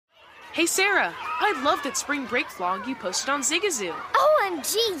Hey, Sarah, I love that spring break vlog you posted on Zigazoo.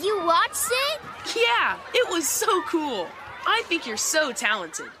 OMG, you watched it? Yeah, it was so cool. I think you're so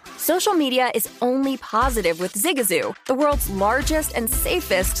talented. Social media is only positive with Zigazoo, the world's largest and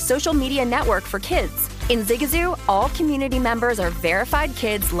safest social media network for kids. In Zigazoo, all community members are verified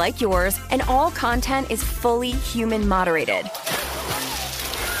kids like yours, and all content is fully human moderated.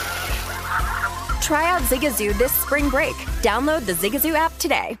 Try out Zigazoo this spring break. Download the Zigazoo app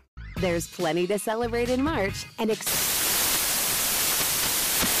today. There's plenty to celebrate in March and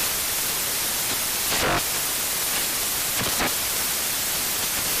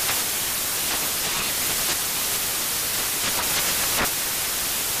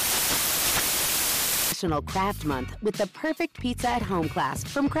National Craft Month with the perfect pizza at home class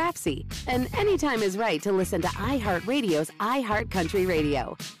from Craftsy. And anytime is right to listen to iHeartRadio's iHeartCountry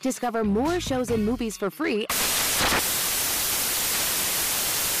Radio. Discover more shows and movies for free.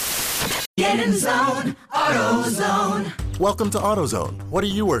 Get in the zone, AutoZone. Welcome to AutoZone. What are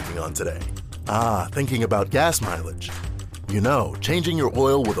you working on today? Thinking about gas mileage. You know, changing your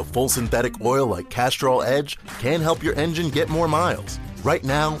oil with a full synthetic oil like Castrol Edge can help your engine get more miles. Right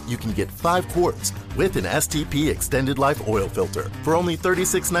now, you can get 5 quarts with an STP Extended Life Oil Filter for only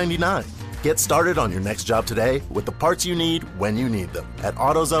 $36.99. Get started on your next job today with the parts you need when you need them at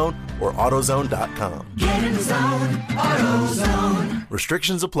AutoZone or AutoZone.com. Get in the zone, AutoZone.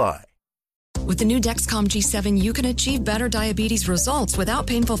 Restrictions apply. With the new Dexcom G7, you can achieve better diabetes results without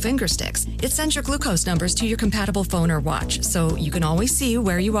painful finger sticks. It sends your glucose numbers to your compatible phone or watch, so you can always see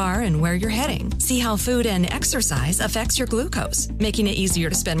where you are and where you're heading. See how food and exercise affects your glucose, making it easier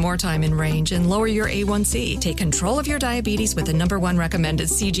to spend more time in range and lower your A1C. Take control of your diabetes with the #1 recommended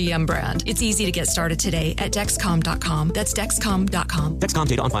CGM brand. It's easy to get started today at Dexcom.com. That's Dexcom.com. Dexcom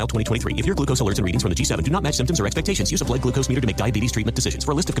data on file 2023. If your glucose alerts and readings from the G7 do not match symptoms or expectations, use a blood glucose meter to make diabetes treatment decisions.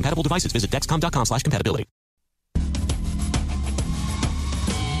 For a list of compatible devices, visit Dexcom.com/compatibility.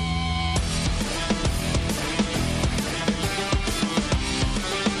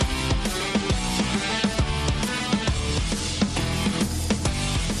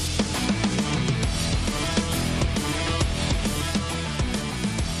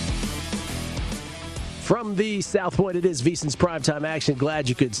 From the South Point, it is VSiN's Primetime Action. Glad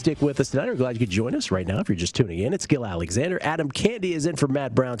you could stick with us tonight, or glad you could join us right now if you're just tuning in. It's Gil Alexander. Adam Candy is in for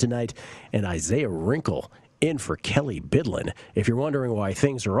Matt Brown tonight, and Isaiah Wrinkle in for Kelly Bidlin. If you're wondering why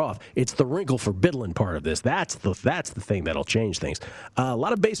things are off, it's the Wrinkle for Bidlin part of this. That's the thing that'll change things. A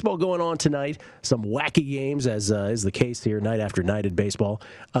lot of baseball going on tonight. Some wacky games, as is the case here night after night in baseball.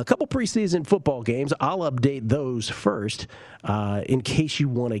 A couple preseason football games. I'll update those first in case you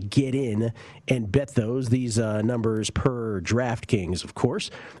want to get in and bet those. These numbers per DraftKings, of course.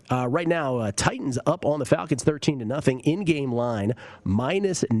 Right now, Titans up on the Falcons 13-0. In-game line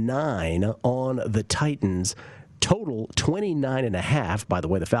 -9 on the Titans. Total 29.5. By the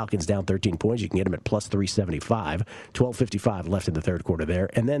way, the Falcons down 13 points. You can get them at plus 375. 12:55 left in the third quarter there.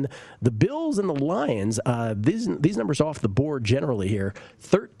 And then the Bills and the Lions, these numbers off the board generally here.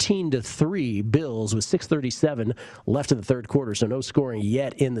 13-3 Bills with 6:37 left in the third quarter, so no scoring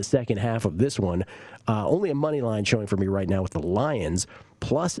yet in the second half of this one. Only a money line showing for me right now with the Lions.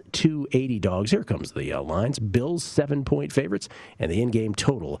 Plus 280 dogs. Here comes the lines. Bills 7-point favorites, and the in-game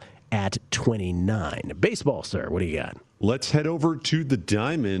total at 29. Baseball, sir, what do you got? Let's head over to the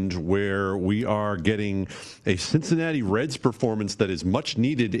Diamond, where we are getting a Cincinnati Reds performance that is much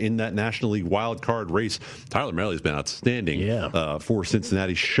needed in that National League wild card race. Tyler Mahle been outstanding for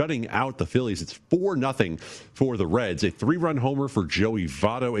Cincinnati, shutting out the Phillies. It's 4-0 for the Reds. A 3-run homer for Joey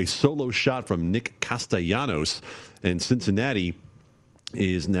Votto, a solo shot from Nick Castellanos, and Cincinnati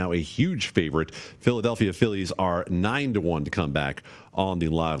is now a huge favorite. Philadelphia Phillies are 9-1 to come back on the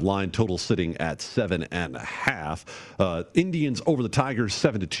live line. Total sitting at 7.5. Indians over the Tigers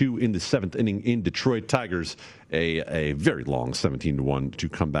 7-2 in the 7th inning in Detroit. Tigers a very long 17-1 to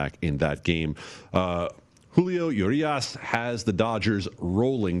come back in that game. Julio Urias has the Dodgers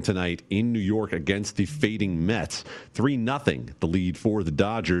rolling tonight in New York against the fading Mets. 3-0 the lead for the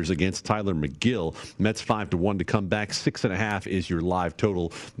Dodgers against Tyler McGill. Mets 5-1 to come back. 6.5 is your live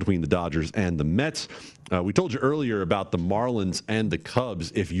total between the Dodgers and the Mets. We told you earlier about the Marlins and the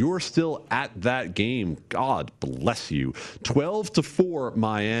Cubs. If you're still at that game, God bless you. 12-4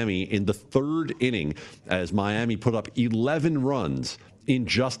 Miami in the third inning as Miami put up 11 runs in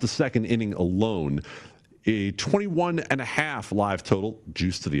just the second inning alone. A 21.5 live total,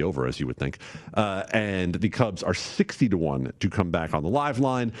 juice to the over, as you would think. And the Cubs are 60-1 to come back on the live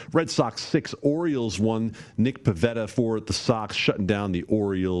line. Red Sox 6, Orioles 1. Nick Pivetta for the Sox shutting down the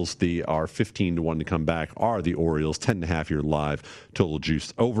Orioles. They are 15-1 to come back. Are the Orioles 10.5 your live total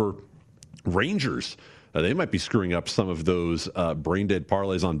juice over. Rangers, they might be screwing up some of those brain-dead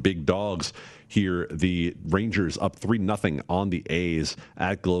parlays on big dogs here. The Rangers up 3-0 on the A's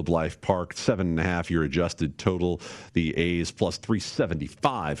at Globe Life Park. 7.5 your adjusted total. The A's plus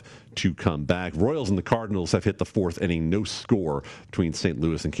 375 to come back. Royals and the Cardinals have hit the fourth inning. No score between St.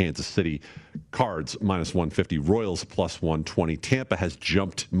 Louis and Kansas City. Cards minus 150. Royals plus 120. Tampa has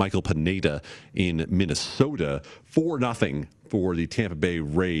jumped Michael Pineda in Minnesota. 4-0 for the Tampa Bay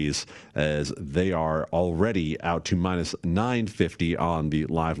Rays, as they are already out to minus 950 on the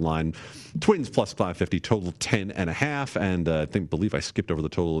live line. Twins plus 550, total 10.5, and I believe I skipped over the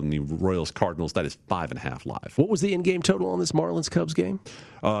total in the Royals Cardinals. That is 5.5 live. What was the in-game total on this Marlins Cubs game?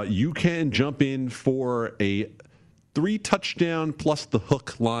 You can jump in for a 3 touchdown plus the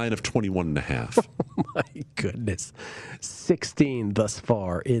hook line of 21.5. Oh my goodness. 16 thus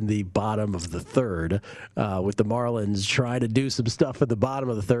far in the bottom of the third, with the Marlins trying to do some stuff at the bottom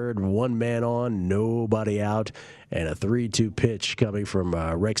of the third. 1 man on, nobody out, and a 3-2 pitch coming from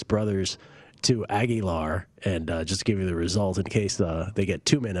Rex Brothers to Aguilar. And just to give you the result in case they get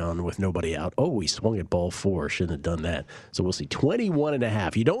 2 men on with nobody out. Oh, he swung at ball 4. Shouldn't have done that. So we'll see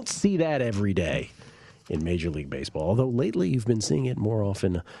 21.5. You don't see that every day in Major League Baseball, although lately you've been seeing it more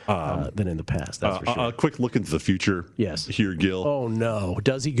often than in the past. That's for sure. A quick look into the future. Yes. Here, Gil. Oh, no.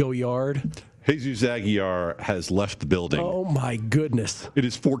 Does he go yard? Jesus Aguilar has left the building. Oh, my goodness. It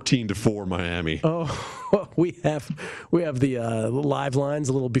is 14-4 Miami. Oh, we have the live lines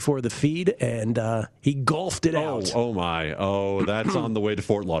a little before the feed, and he golfed it out. Oh, my. Oh, that's on the way to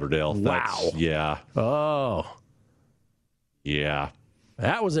Fort Lauderdale. Wow. Yeah. Oh. Yeah.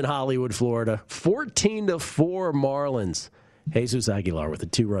 That was in Hollywood, Florida. 14-4 Marlins. Jesus Aguilar with a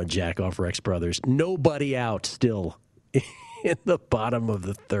 2-run jack off Rex Brothers. Nobody out still in the bottom of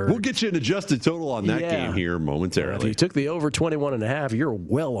the third. We'll get you an adjusted total on that game here momentarily. If you took the over 21.5, you're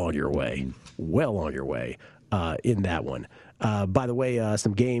well on your way. Well on your way in that one. By the way,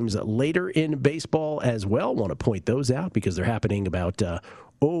 some games later in baseball as well. Want to point those out because they're happening about a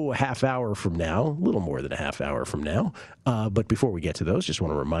half hour from now, a little more than a half hour from now. But before we get to those, just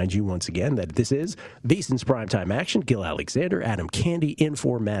want to remind you once again that this is VSiN's Primetime Action. Gil Alexander, Adam Candy in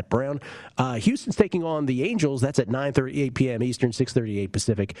for Matt Brown. Houston's taking on the Angels. That's at 9:38 p.m. Eastern, 6:38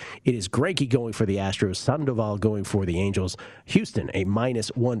 Pacific. It is Greinke going for the Astros, Sandoval going for the Angels. Houston, a minus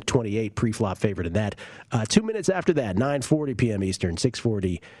 128 pre-flop favorite in that. 2 minutes after that, 9:40 p.m. Eastern,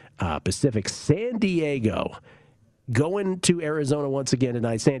 6:40 Pacific. San Diego going to Arizona once again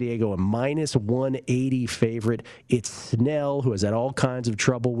tonight. San Diego, a minus 180 favorite. It's Snell, who has had all kinds of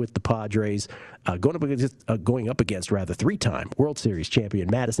trouble with the Padres, going up against 3-time World Series champion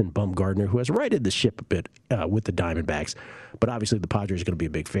Madison Bumgarner, who has righted the ship a bit with the Diamondbacks. But obviously the Padres are going to be a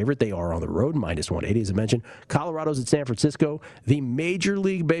big favorite. They are on the road, minus 180, as I mentioned. Colorado's at San Francisco. The Major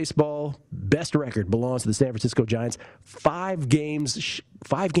League Baseball best record belongs to the San Francisco Giants. 5 games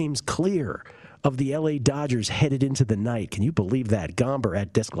clear of the L.A. Dodgers headed into the night. Can you believe that? Gomber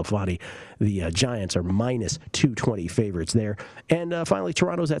at Desclafani. The Giants are minus 220 favorites there. And finally,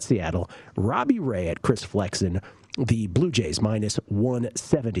 Toronto's at Seattle. Robbie Ray at Chris Flexen. The Blue Jays minus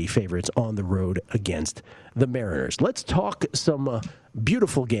 170 favorites on the road against the Mariners. Let's talk some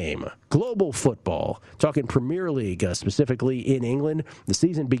beautiful game. Global football. Talking Premier League, specifically in England. The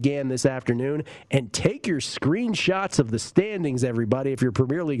season began this afternoon. And take your screenshots of the standings, everybody, if you're a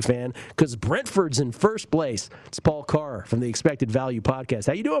Premier League fan, because Brentford's in first place. It's Paul Carr from the Expected Value Podcast.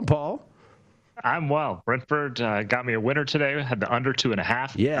 How you doing, Paul? I'm well. Brentford got me a winner today. Had the under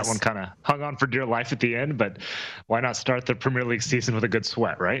 2.5. Yes. That one kind of hung on for dear life at the end, but why not start the Premier League season with a good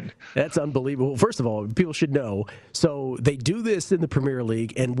sweat, right? That's unbelievable. First of all, people should know. So they do this in the Premier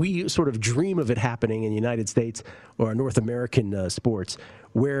League, and we sort of dream of it happening in the United States or North American sports,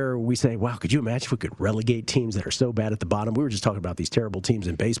 where we say, wow, could you imagine if we could relegate teams that are so bad at the bottom? We were just talking about these terrible teams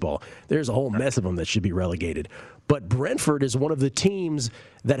in baseball. There's a whole mess of them that should be relegated. But Brentford is one of the teams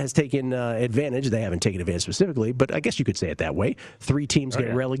that has taken advantage. They haven't taken advantage specifically, but I guess you could say it that way. 3 teams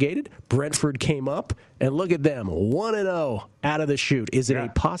get relegated. Brentford came up, and look at them, 1-0 out of the chute. Is it a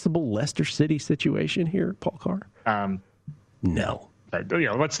possible Leicester City situation here, Paul Carr? No.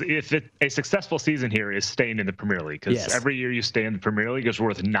 If a successful season here is staying in the Premier League, because every year you stay in the Premier League is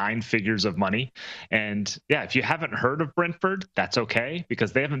worth 9 figures of money. And if you haven't heard of Brentford, that's okay,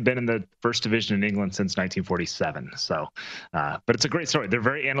 because they haven't been in the first division in England since 1947. So, but it's a great story. They're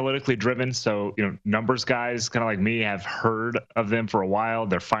very analytically driven. So, numbers guys kind of like me have heard of them for a while.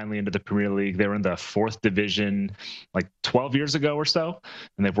 They're finally into the Premier League. They were in the 4th division like 12 years ago or so,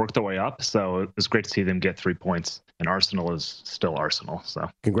 and they've worked their way up. So it was great to see them get 3 points. And Arsenal is still Arsenal. Arsenal. So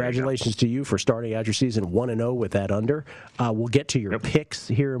congratulations to you for starting out your season 1-0 with that under. We'll get to your picks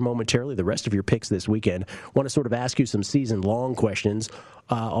here momentarily, the rest of your picks this weekend. Want to sort of ask you some season-long questions.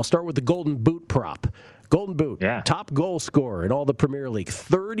 I'll start with the Golden Boot prop. Golden Boot, top goal scorer in all the Premier League.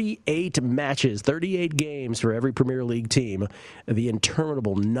 38 matches, 38 games for every Premier League team. The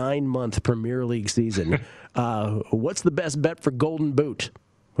interminable 9-month Premier League season. What's the best bet for Golden Boot?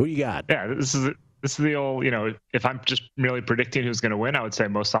 Who you got? Yeah, this is the old, if I'm just merely predicting who's going to win, I would say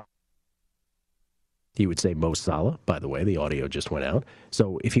Mo Salah. He would say Mo Salah. By the way, the audio just went out.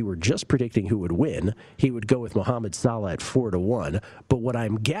 So if he were just predicting who would win, he would go with Mohamed Salah at 4-1. But what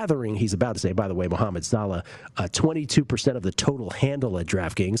I'm gathering he's about to say, by the way, Mohamed Salah, 22% of the total handle at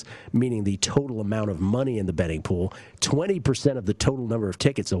DraftKings, meaning the total amount of money in the betting pool, 20% of the total number of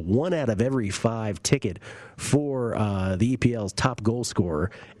tickets, so 1 out of every 5 ticket for the EPL's top goal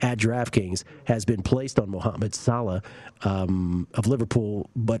scorer at DraftKings has been placed on Mohamed Salah of Liverpool.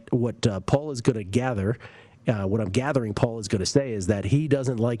 But what Paul is going to gather, what I'm gathering Paul is going to say is that he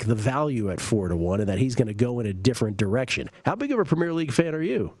doesn't like the value at 4-1 and that he's going to go in a different direction. How big of a Premier League fan are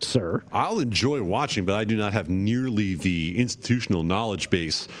you, sir? I'll enjoy watching, but I do not have nearly the institutional knowledge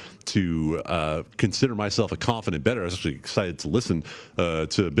base to consider myself a confident bettor. I was actually excited to listen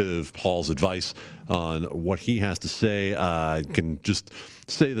to a bit of Paul's advice on what he has to say. I can just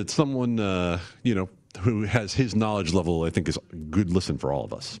say that someone, who has his knowledge level, I think is a good listen for all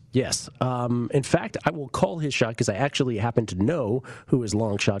of us. Yes. In fact, I will call his shot because I actually happen to know who his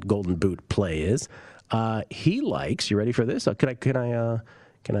long shot Golden Boot play is. He likes, you ready for this? Can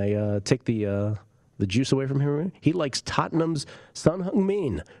I take the juice away from him? He likes Tottenham's Son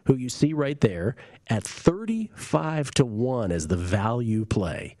Heung-min, who you see right there, at 35-1 as the value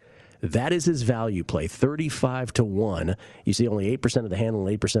play. That is his value play, 35-1. You see only 8% of the handle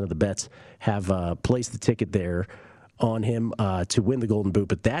and 8% of the bets have placed the ticket there on him to win the Golden Boot.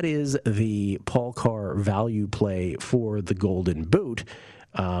 But that is the Paul Carr value play for the Golden Boot.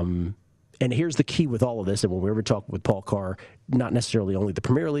 And here's the key with all of this, and when we ever talk with Paul Carr, not necessarily only the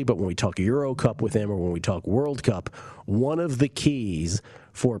Premier League, but when we talk Euro Cup with him or when we talk World Cup, one of the keys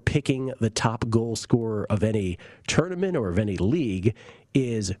for picking the top goal scorer of any tournament or of any league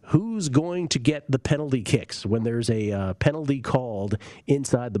is who's going to get the penalty kicks. When there's a penalty called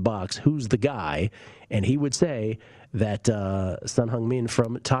inside the box, who's the guy? And he would say that Son Heung-min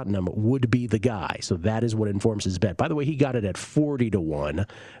from Tottenham would be the guy. So that is what informs his bet. By the way, he got it at 40-1,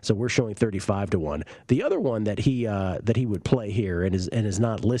 so we're showing 35-1. The other one that he would play here and is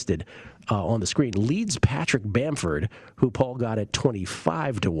not listed on the screen, Leeds Patrick Bamford, who Paul got at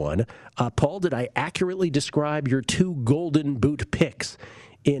 25-1. Paul, did I accurately describe your 2 Golden Boot picks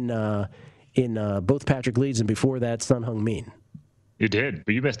in both Patrick Leeds and before that Son Heung-min? You did,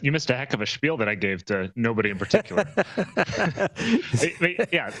 but you missed a heck of a spiel that I gave to nobody in particular.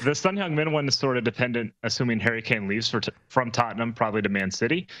 Yeah, the Son Heung-min one is sort of dependent, assuming Harry Kane leaves from Tottenham, probably to Man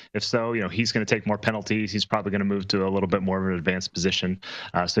City. If so, he's going to take more penalties. He's probably going to move to a little bit more of an advanced position.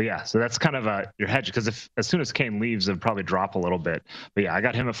 So that's kind of your hedge, because as soon as Kane leaves, it'll probably drop a little bit. But yeah, I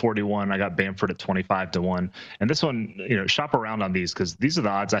got him at 41. I got Bamford at 25-1. And this one, shop around on these, because these are the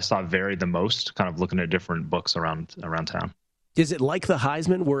odds I saw vary the most, kind of looking at different books around town. Is it like the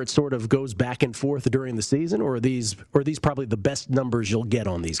Heisman where it sort of goes back and forth during the season, or are these probably the best numbers you'll get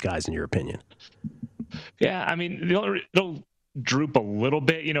on these guys, in your opinion? Yeah, I mean, it'll droop a little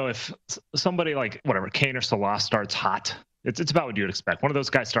bit. If somebody like, Kane or Salah starts hot, it's about what you would expect. One of those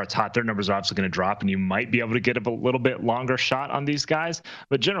guys starts hot, their numbers are obviously going to drop, and you might be able to get a little bit longer shot on these guys.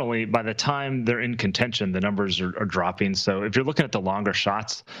 But generally, by the time they're in contention, the numbers are dropping. So if you're looking at the longer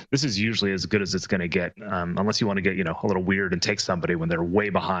shots, this is usually as good as it's going to get, unless you want to get a little weird and take somebody when they're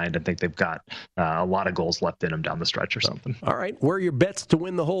way behind and think they've got a lot of goals left in them down the stretch or something. All right, where are your bets to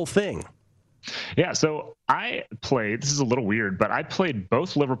win the whole thing? Yeah, so I played, this is a little weird, but I played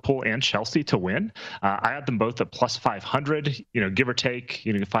both Liverpool and Chelsea to win. I had them both at plus 500, give or take.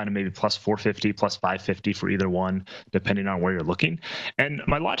 You can find them maybe plus 450, plus 550 for either one, depending on where you're looking. And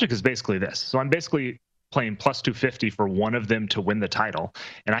my logic is basically this. So I'm basically playing plus 250 for one of them to win the title.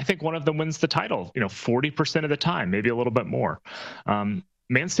 And I think one of them wins the title, 40% of the time, maybe a little bit more.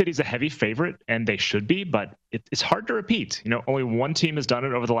 Man City's a heavy favorite, and they should be, but it's hard to repeat. Only one team has done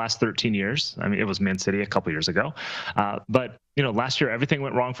it over the last 13 years. I mean, it was Man City a couple years ago. But last year everything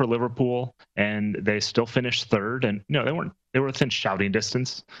went wrong for Liverpool, and they still finished third. And they were within shouting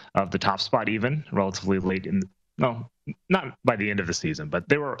distance of the top spot, even relatively late in. No, not by the end of the season, but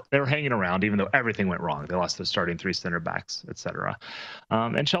they were hanging around even though everything went wrong. They lost their starting 3 center backs, etc.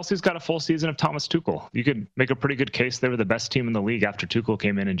 And Chelsea's got a full season of Thomas Tuchel. You could make a pretty good case they were the best team in the league after Tuchel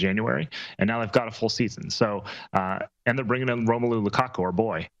came in January, and now they've got a full season. So, and they're bringing in Romelu Lukaku, our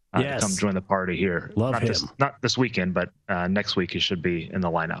boy. To come join the party here. Love him. Not this weekend, but next week he should be in the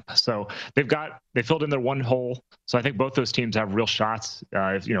lineup. So they filled in their one hole. So I think both those teams have real shots.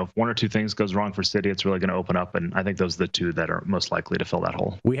 If one or two things goes wrong for City, it's really going to open up, and I think those are the two that are most likely to fill that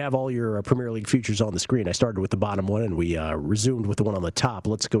hole. We have all your Premier League futures on the screen. I started with the bottom one, and we resumed with the one on the top.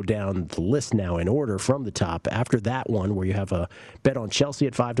 Let's go down the list now in order from the top. After that one, where you have a bet on Chelsea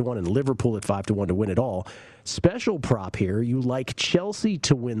at 5-1 and Liverpool at 5-1 to win it all. Special prop here. You like Chelsea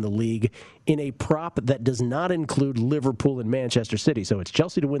to win the league in a prop that does not include Liverpool and Manchester City. So it's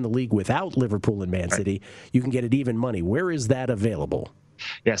Chelsea to win the league without Liverpool and Man City. You can get it even money. Where is that available?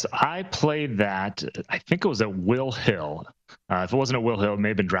 Yes, I played that. I think it was at Will Hill. If it wasn't at Will Hill, it may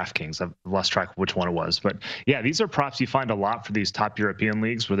have been DraftKings. I've lost track of which one it was. But yeah, these are props you find a lot for these top European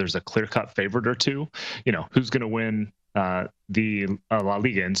leagues where there's a clear-cut favorite or two. Who's going to win the La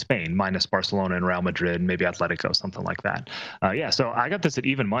Liga in Spain, minus Barcelona and Real Madrid, maybe Atletico, something like that. So I got this at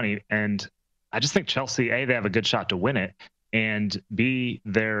even money, and I just think Chelsea, A, they have a good shot to win it, and B,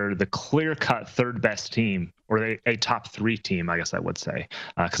 they're the clear-cut third-best team, or a top 3 team, I guess I would say,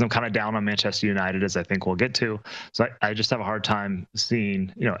 because I'm kind of down on Manchester United, as I think we'll get to. So I just have a hard time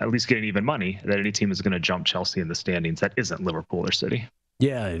seeing, at least getting even money that any team is going to jump Chelsea in the standings that isn't Liverpool or City.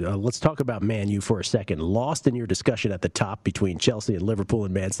 Yeah, let's talk about Man U for a second. Lost in your discussion at the top between Chelsea and Liverpool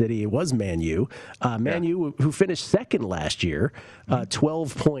and Man City, it was Man U. U, who finished second last year,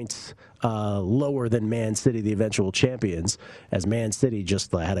 12 points lower than Man City, the eventual champions, as Man City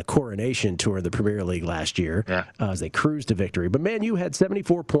just had a coronation tour in the Premier League last year as they cruised to victory. But Man U had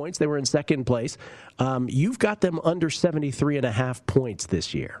 74 points. They were in second place. You've got them under 73.5 points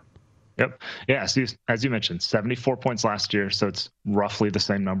this year. Yep. Yeah. So as you mentioned, 74 points last year. So it's roughly the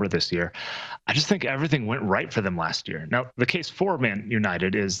same number this year. I just think everything went right for them last year. Now, the case for Man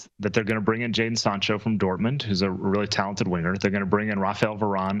United is that they're going to bring in Jadon Sancho from Dortmund, who's a really talented winger. They're going to bring in Rafael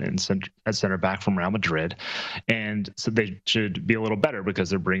Varane at center back from Real Madrid. And so they should be a little better because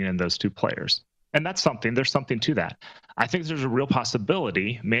they're bringing in those 2 players. And that's something. There's something to that. I think there's a real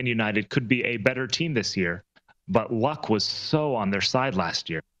possibility Man United could be a better team this year, but luck was so on their side last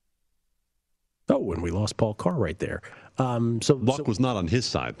year. Oh, and we lost Paul Carr right there. Luck was not on his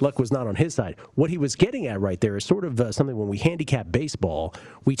side. Luck was not on his side. What he was getting at right there is sort of something when we handicap baseball,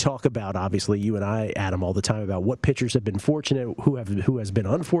 we talk about, obviously, you and I, Adam, all the time about what pitchers have been fortunate, who has been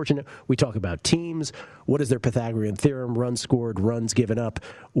unfortunate. We talk about teams. What is their Pythagorean theorem? Runs scored, runs given up.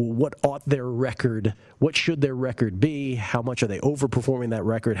 What ought their record? What should their record be? How much are they overperforming that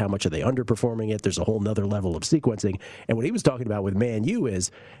record? How much are they underperforming it? There's a whole nother level of sequencing. And what he was talking about with Man U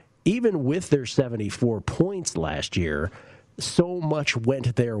is, even with their 74 points last year, so much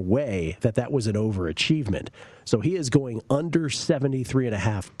went their way that was an overachievement. So he is going under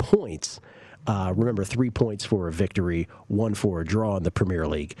 73.5 points. Remember, 3 points for a victory, 1 for a draw in the Premier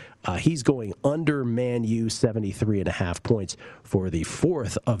League. He's going under Man U 73.5 points for the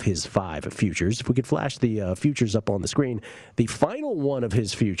 4th of his 5 futures. If we could flash the futures up on the screen, the final one of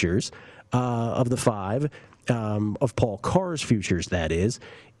his futures of the 5, of Paul Carr's futures, that is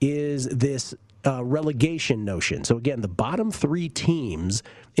this relegation notion. So again, the bottom 3 teams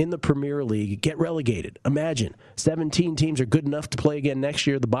in the Premier League get relegated. Imagine 17 teams are good enough to play again next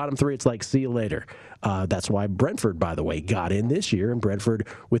year. The bottom 3, it's like, see you later. That's why Brentford, by the way, got in this year, and Brentford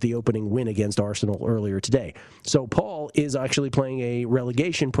with the opening win against Arsenal earlier today. So Paul is actually playing a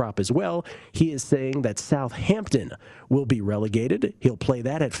relegation prop as well. He is saying that Southampton will be relegated. He'll play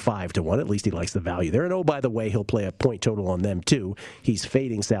that at 5-1. At least he likes the value there. And oh, by the way, he'll play a point total on them too. He's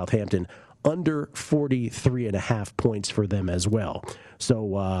fading Southampton under 43.5 points for them as well.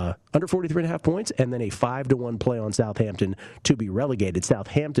 So under 43.5 points, and then a 5-1 play on Southampton to be relegated.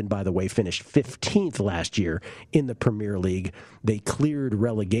 Southampton, by the way, finished 15th last year in the Premier League. They cleared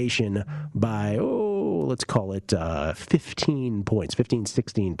relegation by, let's call it 16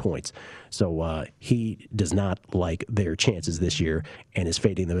 points. So he does not like their chances this year and is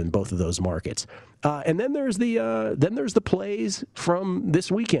fading them in both of those markets. And then there's the plays from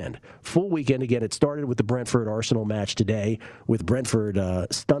this weekend. Full weekend again. It started with the Brentford-Arsenal match today, with Brentford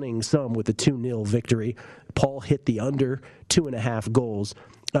stunning some with a 2-0 victory. Paul hit the under 2.5 goals.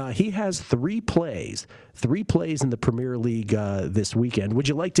 He has 3 plays in the Premier League this weekend. Would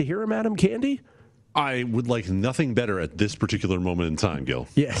you like to hear him, Adam Candy? I would like nothing better at this particular moment in time, Gil.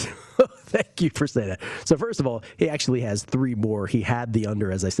 Yes. Thank you for saying that. So first of all, he actually has 3 more. He had the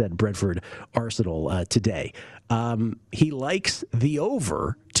under, as I said, Brentford Arsenal today. He likes the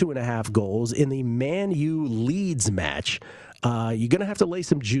over 2.5 goals in the Man U Leeds match. You're going to have to lay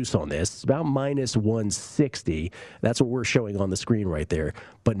some juice on this. It's about minus 160. That's what we're showing on the screen right there.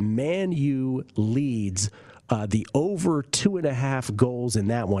 But Man U Leeds, the over 2.5 goals in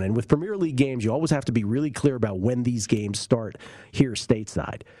that one. And with Premier League games, you always have to be really clear about when these games start here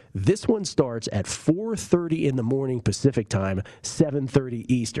stateside. This one starts at 4:30 in the morning Pacific time, 7:30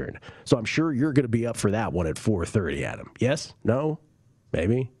 Eastern. So I'm sure you're going to be up for that one at 4:30, Adam. Yes? No?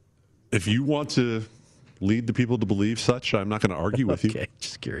 Maybe? If you want to lead the people to believe such, I'm not going to argue with you. Okay,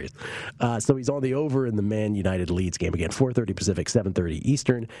 just curious. So he's on the over in the Man United Leeds game. Again, 4:30 Pacific, 7:30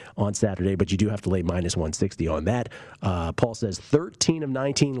 Eastern on Saturday, but you do have to lay minus 160 on that. Paul says 13 of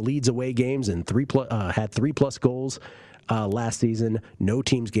 19 Leeds away games and had 3+ goals. Last season, no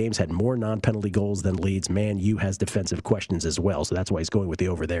team's games had more non-penalty goals than Leeds. Man U has defensive questions as well, so that's why he's going with the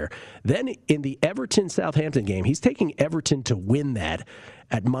over there. Then in the Everton-Southampton game, he's taking Everton to win that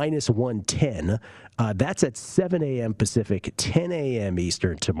at minus 110. That's at 7 a.m. Pacific, 10 a.m.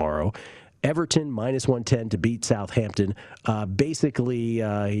 Eastern tomorrow. Everton minus 110 to beat Southampton. Basically,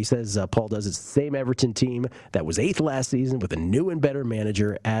 he says Paul does it's the same Everton team that was 8th last season with a new and better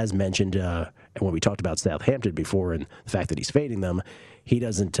manager, as mentioned when we talked about Southampton before and the fact that he's fading them. He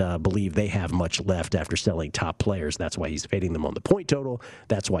doesn't believe they have much left after selling top players. That's why he's fading them on the point total.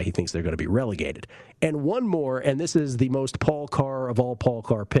 That's why he thinks they're going to be relegated. And one more, and this is the most Paul Carr of all Paul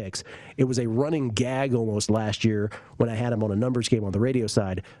Carr picks. It was a running gag almost last year when I had him on a numbers game on the radio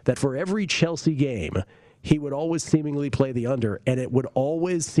side, that for every Chelsea game, he would always seemingly play the under, and it would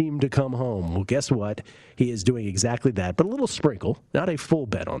always seem to come home. Well, guess what? He is doing exactly that, but a little sprinkle, not a full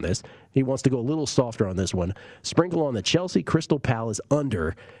bet on this. He wants to go a little softer on this one. Sprinkle on the Chelsea Crystal Palace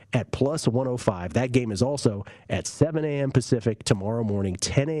under at plus 105. That game is also at 7 a.m. Pacific tomorrow morning,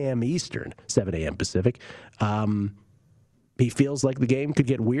 10 a.m. Eastern, 7 a.m. Pacific. He feels like the game could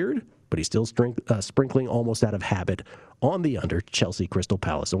get weird, but he's still sprinkling almost out of habit on the under, Chelsea Crystal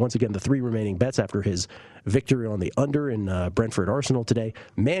Palace. So once again, the 3 remaining bets after his victory on the under in Brentford Arsenal today.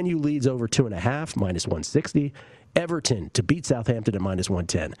 Man U leads over 2.5, minus 160. Everton to beat Southampton at minus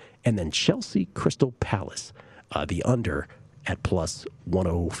 110. And then Chelsea Crystal Palace, the under at plus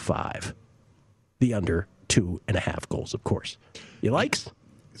 105. The under 2.5 goals, of course. You likes?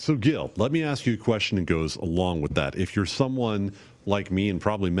 So, Gil, let me ask you a question that goes along with that. If you're someone like me and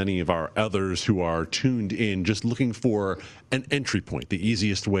probably many of our others who are tuned in just looking for an entry point, the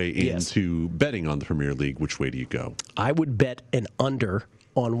easiest way into betting on the Premier League, which way do you go? I would bet an under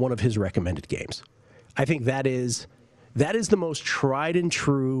on one of his recommended games. I think that is the most tried and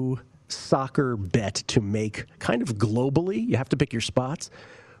true soccer bet to make kind of globally. You have to pick your spots.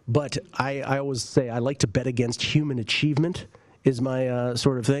 But I always say I like to bet against human achievement is my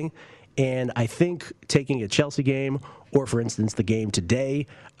sort of thing. And I think taking a Chelsea game, or for instance the game today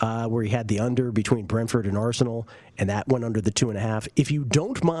where he had the under between Brentford and Arsenal, and that went under the 2.5, if you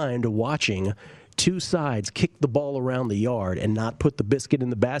don't mind watching two sides kick the ball around the yard and not put the biscuit in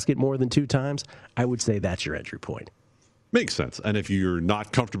the basket more than 2 times, I would say that's your entry point. Makes sense. And if you're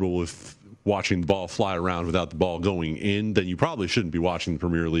not comfortable with watching the ball fly around without the ball going in, then you probably shouldn't be watching the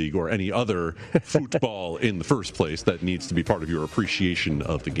Premier League or any other football in the first place. That needs to be part of your appreciation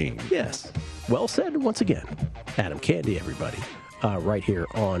of the game. Yes. Well said once again. Adam Candy, everybody, right here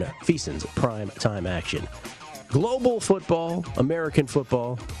on VSiN's Prime Time Action. Global football, American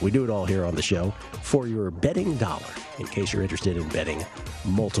football, we do it all here on the show for your betting dollar, in case you're interested in betting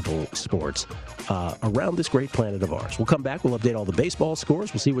multiple sports around this great planet of ours. We'll come back, we'll update all the baseball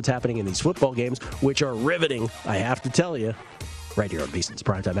scores, we'll see what's happening in these football games, which are riveting, I have to tell you, right here on VSiN's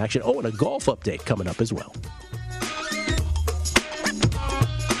Primetime Action. Oh, and a golf update coming up as well.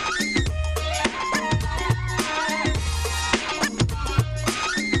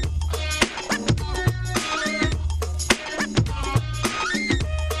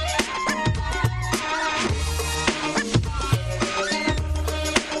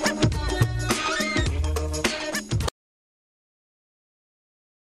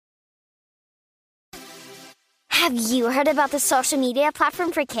 Have you heard about the social media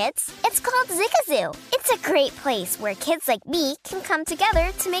platform for kids? It's called Zigazoo. It's a great place where kids like me can come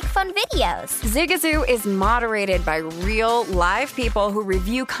together to make fun videos. Zigazoo is moderated by real, live people who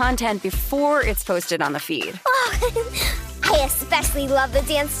review content before it's posted on the feed. Oh, I especially love the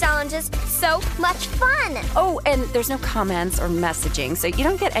dance challenges. So much fun. Oh, and there's no comments or messaging, so you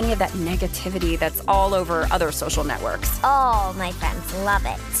don't get any of that negativity that's all over other social networks. All my friends love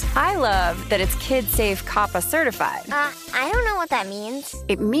it. I love that it's KidSafe COPPA certified. I don't know what that means.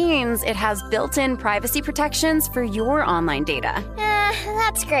 It means it has built-in privacy protections for your online data.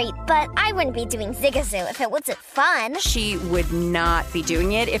 That's great, but I wouldn't be doing Zigazoo if it wasn't fun. She would not be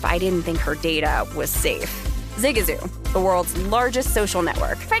doing it if I didn't think her data was safe. Zigazoo, the world's largest social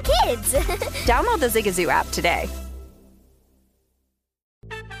network. For kids. Download the Zigazoo app today.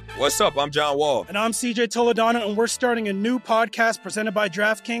 What's up? I'm John Wall. And I'm CJ Toledano, and we're starting a new podcast presented by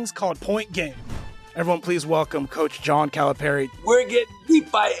DraftKings called Point Game. Everyone, please welcome Coach John Calipari. We're getting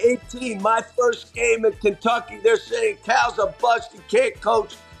beat by 18. My first game in Kentucky, they're saying Cal's a bust. He can't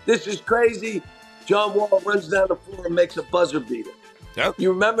coach. This is crazy. John Wall runs down the floor and makes a buzzer beater. Yep.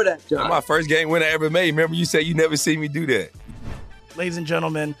 You remember that, John? That's my first game win I ever made. Remember you said you never seen me do that. Ladies and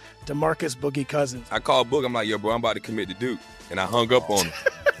gentlemen, DeMarcus Boogie Cousins. I called Boog. I'm like, yo, bro, I'm about to commit to Duke. And I hung up on him.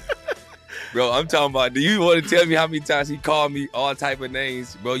 Bro, I'm talking about, do you want to tell me how many times he called me all type of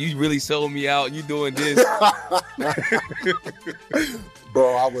names? Bro, you really sold me out. You doing this.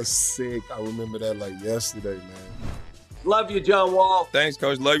 Bro, I was sick. I remember that like yesterday, man. Love you, John Wall. Thanks,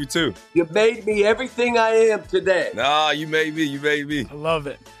 Coach. Love you, too. You made me everything I am today. Nah, you made me. You made me. I love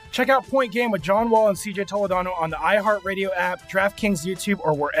it. Check out Point Game with John Wall and CJ Toledano on the iHeartRadio app, DraftKings YouTube,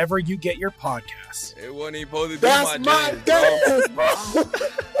 or wherever you get your podcasts. It wasn't even supposed to be That's my dance, bro.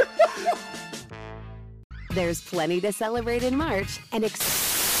 There's plenty to celebrate in March and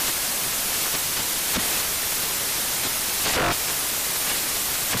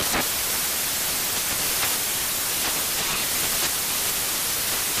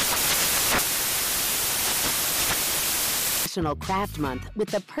National Craft Month with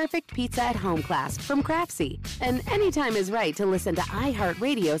the perfect pizza at home class from Craftsy. And anytime is right to listen to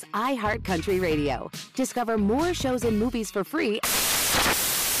iHeartRadio's iHeartCountry Radio. Discover more shows and movies for free.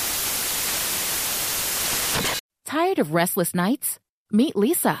 Tired of restless nights? Meet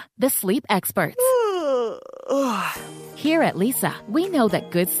Lisa, the sleep expert. Here at Lisa, we know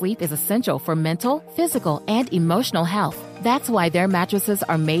that good sleep is essential for mental, physical, and emotional health. That's why their mattresses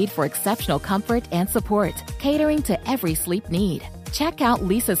are made for exceptional comfort and support, catering to every sleep need. Check out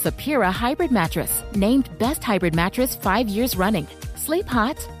Lisa's Sapira Hybrid Mattress, named Best Hybrid Mattress 5 years running. Sleep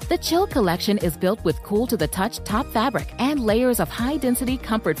hot? The Chill Collection is built with cool-to-the-touch top fabric and layers of high-density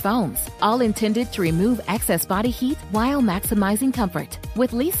comfort foams, all intended to remove excess body heat while maximizing comfort.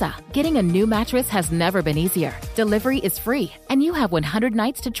 With Lisa, getting a new mattress has never been easier. Delivery is free, and you have 100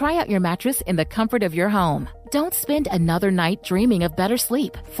 nights to try out your mattress in the comfort of your home. Don't spend another night dreaming of better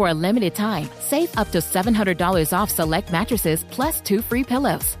sleep. For a limited time, save up to $700 off select mattresses plus 2 free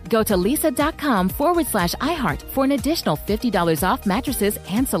pillows. Go to lisa.com/iHeart for an additional $50 off mattresses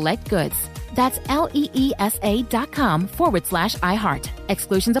and select goods. That's LEESA.com/iHeart.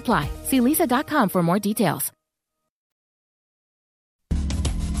 Exclusions apply. See lisa.com for more details.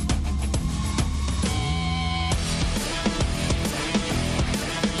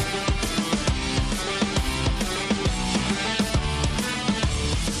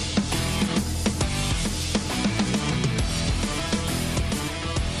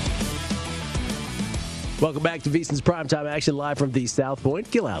 Welcome back to VSiN's Primetime Action, live from the South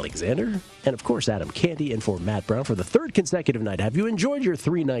Point. Gil Alexander and, of course, Adam Canty in for Matt Brown for the third consecutive night. Have you enjoyed your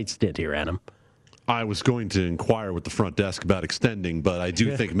 3-night stint here, Adam? I was going to inquire with the front desk about extending, but I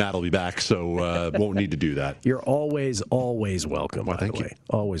do think Matt will be back, so won't need to do that. You're always welcome, by the way.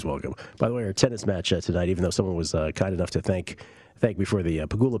 Always welcome. By the way, our tennis match tonight, even though someone was kind enough to thank me for the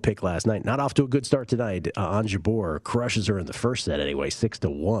Pegula pick last night, not off to a good start tonight. Ons Jabeur crushes her in the first set anyway,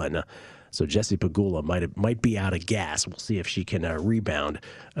 6-1. So Jessie Pegula might be out of gas. We'll see if she can rebound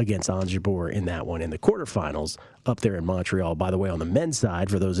against Ons Jabeur in that one in the quarterfinals up there in Montreal. By the way, on the men's side,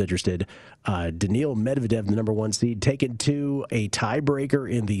 for those interested, Daniil Medvedev, the number 1 seed, taken to a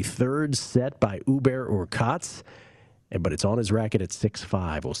tiebreaker in the third set by Hubert Hurkacz. But it's on his racket at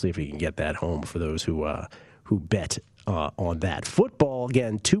 6-5. We'll see if he can get that home for those who bet on that. Football,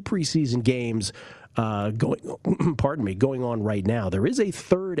 again, 2 preseason games going on right now. There is a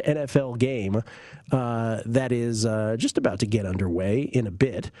third NFL game that is just about to get underway in a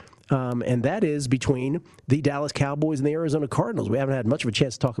bit, and that is between the Dallas Cowboys and the Arizona Cardinals. We haven't had much of a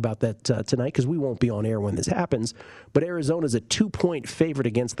chance to talk about that tonight because we won't be on air when this happens, but Arizona's a 2-point favorite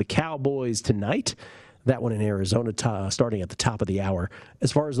against the Cowboys tonight. That one in Arizona starting at the top of the hour.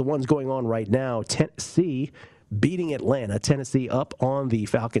 As far as the ones going on right now, Tennessee beating Atlanta. Tennessee up on the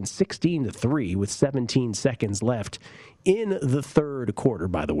Falcons 16-3 with 17 seconds left in the third quarter.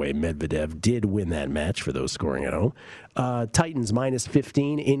 By the way, Medvedev did win that match for those scoring at home. Titans minus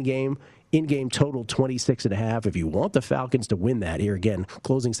 15 in-game. In-game total 26.5. If you want the Falcons to win that, here again,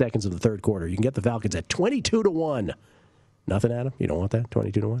 closing seconds of the third quarter, you can get the Falcons at 22-1. Nothing, Adam? You don't want that?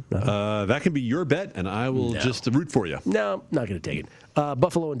 22-1? That can be your bet, and I will just root for you. No, not going to take it.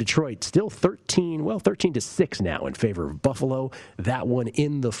 Buffalo and Detroit still 13-6 now in favor of Buffalo. That one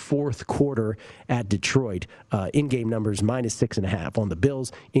in the fourth quarter at Detroit. In-game numbers minus 6.5. On the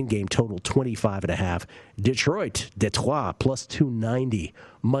Bills, in-game total 25.5. Detroit plus 290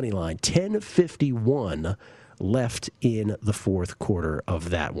 money line. 10:51 left in the fourth quarter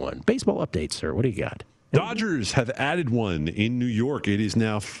of that one. Baseball updates, sir. What do you got? Dodgers have added one in New York. It is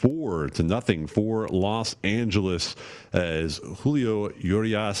now 4-0 for Los Angeles, as Julio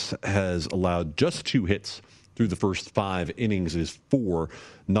Urias has allowed just 2 hits through the first 5 innings. It is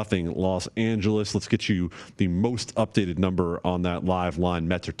 4-0 Los Angeles. Let's get you the most updated number on that live line.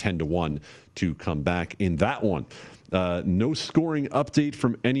 Mets are 10-1 to come back in that one. No scoring update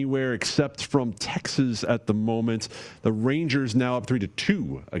from anywhere except from Texas at the moment. The Rangers now up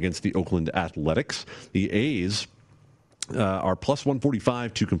 3-2 against the Oakland Athletics. The A's are plus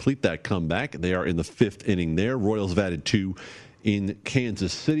 145 to complete that comeback. They are in the 5th inning there. Royals have added 2 in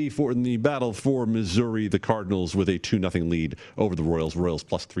Kansas City. For in the battle for Missouri, the Cardinals with a 2-0 lead over the Royals. Royals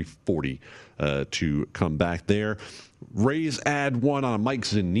plus 340 to come back there. Rays add 1 on a Mike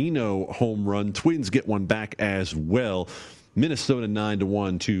Zunino home run. Twins get 1 back as well. Minnesota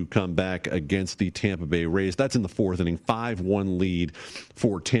 9-1 to come back against the Tampa Bay Rays. That's in the 4th inning. 5-1 lead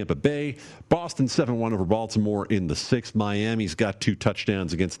for Tampa Bay. Boston 7-1 over Baltimore in the 6th. Miami's got 2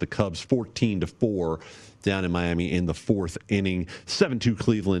 touchdowns against the Cubs. 14-4 down in Miami in the 4th inning. 7-2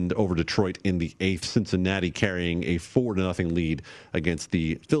 Cleveland over Detroit in the 8th. Cincinnati carrying a 4-0 lead against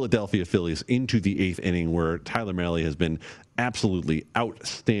the Philadelphia Phillies into the 8th inning, where Tyler Mahle has been absolutely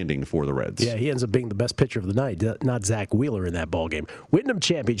outstanding for the Reds. Yeah, he ends up being the best pitcher of the night, not Zach Wheeler in that ballgame. Wyndham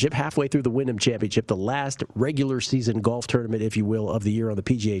Championship, halfway through the Wyndham Championship, the last regular season golf tournament, if you will, of the year on the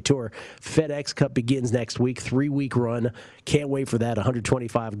PGA Tour. FedEx Cup begins next week, 3-week run. Can't wait for that.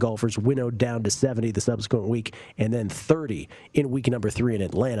 125 golfers winnowed down to 70 the subsequent week, and then 30 in week number 3 in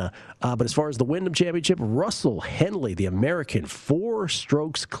Atlanta. But as far as the Wyndham Championship, Russell Henley, the American, 4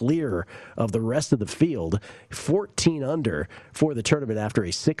 strokes clear of the rest of the field, 14 under for the tournament after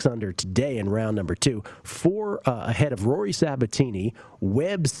a 6 under today in round number 2. 4 ahead of Rory Sabatini,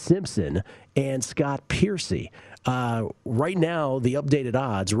 Webb Simpson, and Scott Piercy. Right now, the updated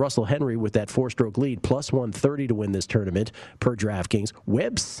odds, Russell Henley with that 4-stroke lead, plus 130 to win this tournament per DraftKings.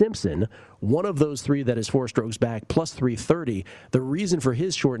 Webb Simpson, one of those 3 that is 4 strokes back, plus 330. The reason for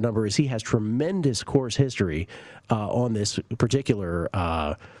his short number is he has tremendous course history on this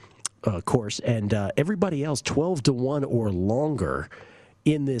particular course, and everybody else 12-1 or longer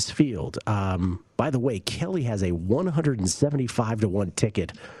in this field. By the way, Kelly has a 175-1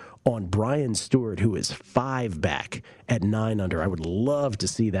 ticket on Brian Stewart, who is 5 back at 9 under. I would love to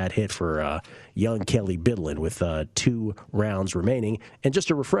see that hit for young Kelly Bidlin with 2 rounds remaining. And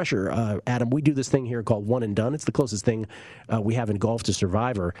just a refresher, Adam, we do this thing here called One and Done. It's the closest thing we have in golf to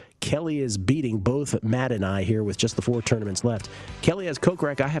Survivor. Kelly is beating both Matt and I here with just the 4 tournaments left. Kelly has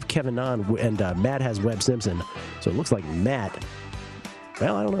Kokrak, I have Kevin Na, and Matt has Webb Simpson. So it looks like Matt...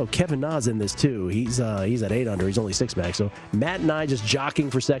 Well, I don't know. Kevin Na's in this, too. He's at 8 under. He's only 6 back. So Matt and I just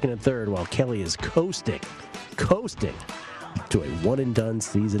jockeying for 2nd and 3rd while Kelly is coasting to a one-and-done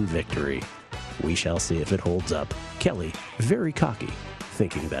season victory. We shall see if it holds up. Kelly, very cocky,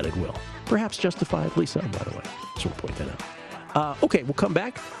 thinking that it will. Perhaps justifiably so, by the way. Just want to point that out. Okay, we'll come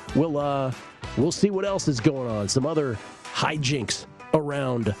back. We'll see what else is going on. Some other hijinks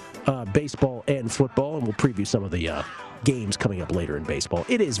around baseball and football, and we'll preview some of the games coming up later in baseball.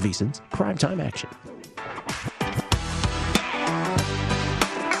 It is VSiN's Primetime Action.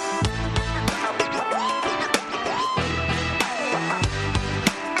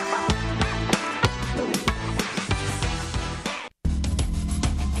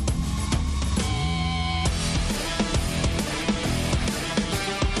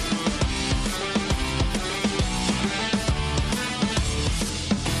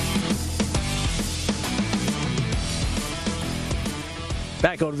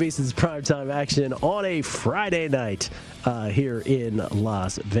 Back on VSiN's Primetime Action on a Friday night here in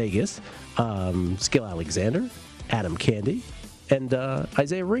Las Vegas. Skill Alexander, Adam Candy, and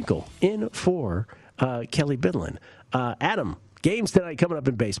Isaiah Wrinkle in for Kelly Bidlin. Adam, Games tonight coming up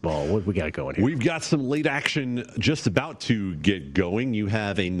in baseball. What we got going here? We've got some late action just about to get going. You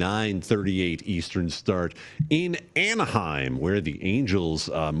have a 9:38 Eastern start in Anaheim, where the Angels,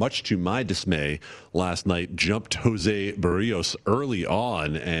 much to my dismay, last night jumped Jose Barrios early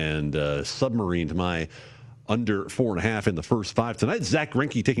on and submarined my under 4.5 in the first 5. Tonight, Zach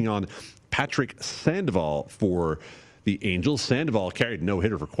Greinke taking on Patrick Sandoval for the Angels. Sandoval carried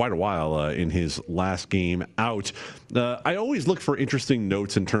no-hitter for quite a while in his last game out. I always look for interesting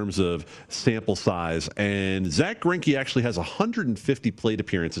notes in terms of sample size, and Zach Greinke actually has 150 plate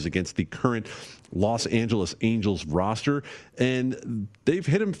appearances against the current Los Angeles Angels roster, and they've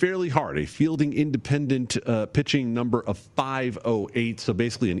hit him fairly hard. A fielding independent pitching number of 5.08, so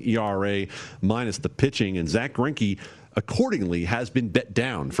basically an ERA minus the pitching, and Zach Greinke accordingly has been bet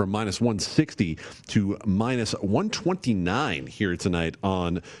down from minus 160 to minus 129 here tonight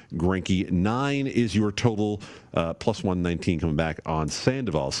on Greinke. 9 is your total, plus 119 coming back on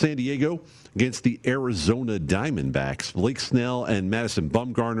Sandoval. San Diego against the Arizona Diamondbacks. Blake Snell and Madison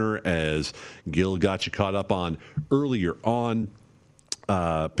Bumgarner, as Gil got you caught up on earlier on.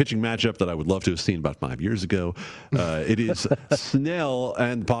 Pitching matchup that I would love to have seen about 5 years ago. It is Snell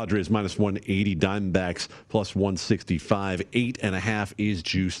and Padres minus 180, Diamondbacks plus 165. 8.5 is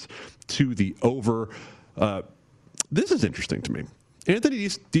juiced to the over. This is interesting to me. Anthony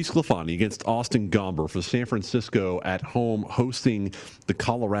DeSclafani against Austin Gomber for San Francisco at home, hosting the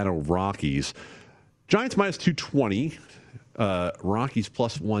Colorado Rockies. Giants minus 220, Rockies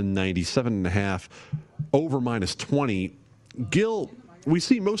plus 190, 7.5, over minus 20. Gil, we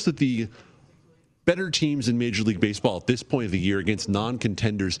see most of the better teams in Major League Baseball at this point of the year against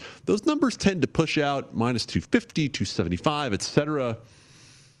non-contenders. Those numbers tend to push out minus 250, 275, etc.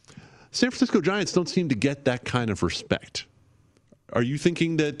 San Francisco Giants don't seem to get that kind of respect. Are you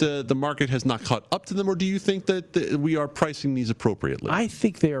thinking that the market has not caught up to them, or do you think that we are pricing these appropriately? I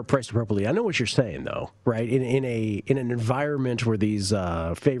think they are priced appropriately. I know what you're saying, though, right? In an environment where these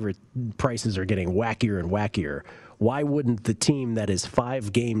favorite prices are getting wackier and wackier, why wouldn't the team that is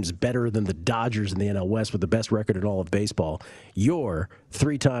 5 games better than the Dodgers in the NL West with the best record in all of baseball, your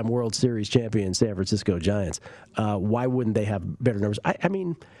 3-time World Series champion San Francisco Giants, why wouldn't they have better numbers? I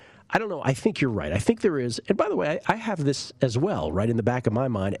mean, I don't know. I think you're right. I think there is. And by the way, I have this as well, right in the back of my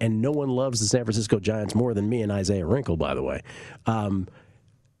mind, and no one loves the San Francisco Giants more than me and Isaiah Wrinkle, by the way. I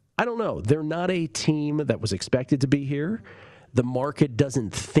don't know. They're not a team that was expected to be here. The market doesn't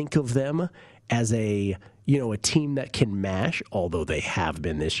think of them as a team that can mash, although they have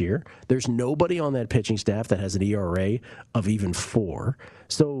been this year. There's nobody on that pitching staff that has an ERA of even 4.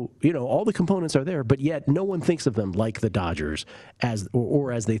 So, all the components are there, but yet no one thinks of them like the Dodgers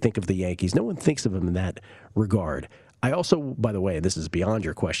or as they think of the Yankees. No one thinks of them in that regard. I also, by the way, this is beyond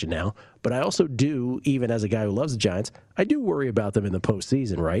your question now, but I also do, even as a guy who loves the Giants, I do worry about them in the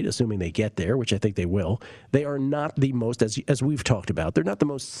postseason, right? Assuming they get there, which I think they will. They are not the most, as we've talked about, they're not the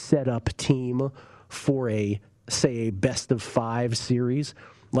most set-up team for a best-of-5 series.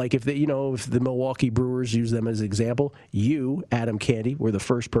 Like if the Milwaukee Brewers use them as an example, you, Adam Candy, were the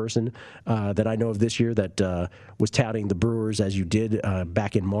first person that I know of this year that was touting the Brewers as you did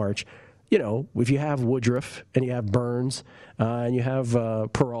back in March. If you have Woodruff and you have Burns and you have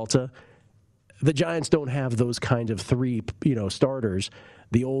Peralta, the Giants don't have those kind of 3, starters,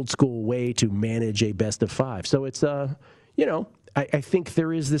 the old school way to manage a best-of-5. So it's, I think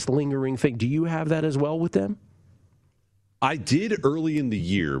there is this lingering thing. Do you have that as well with them? I did early in the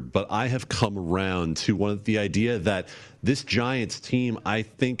year, but I have come around to the idea that this Giants team, I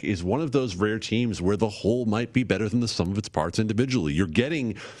think, is one of those rare teams where the whole might be better than the sum of its parts individually. You're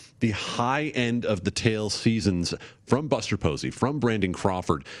getting the high end of the tail seasons from Buster Posey, from Brandon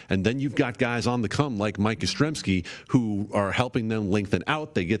Crawford, and then you've got guys on the come like Mike Yastrzemski who are helping them lengthen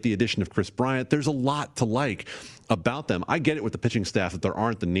out. They get the addition of Chris Bryant. There's a lot to like about them. I get it with the pitching staff that there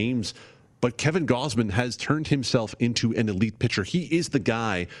aren't the names, but Kevin Gausman has turned himself into an elite pitcher. He is the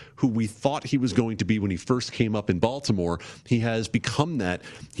guy who we thought he was going to be when he first came up in Baltimore. He has become that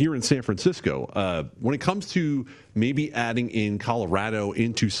here in San Francisco. When it comes to maybe adding in Colorado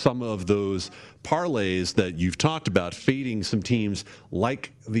into some of those parlays that you've talked about, fading some teams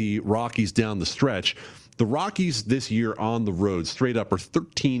like the Rockies down the stretch, the Rockies this year on the road, straight up, are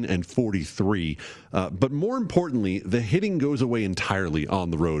 13-43. But more importantly, the hitting goes away entirely on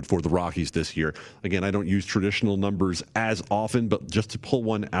the road for the Rockies this year. Again, I don't use traditional numbers as often, but just to pull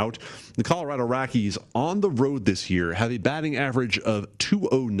one out, the Colorado Rockies on the road this year have a batting average of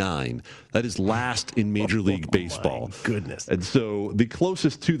 .209. That is last in Major League Baseball. My goodness. And so the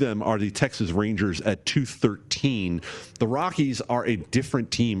closest to them are the Texas Rangers at .213. The Rockies are a different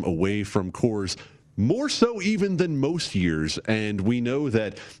team away from Coors more so even than most years. And we know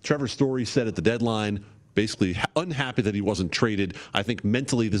that Trevor Story said at the deadline, basically unhappy that he wasn't traded. I think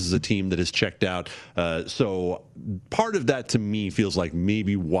mentally this is a team that has checked out. So part of that to me feels like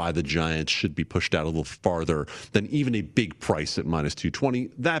maybe why the Giants should be pushed out a little farther than even a big price at minus 220.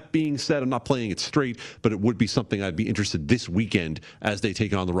 That being said, I'm not playing it straight, but it would be something I'd be interested this weekend as they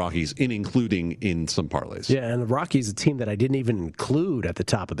take on the Rockies, including in some parlays. Yeah, and the Rockies, a team that I didn't even include at the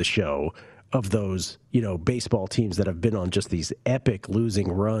top of the show, of those, baseball teams that have been on just these epic losing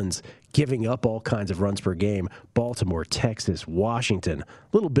runs, giving up all kinds of runs per game. Baltimore, Texas, Washington, a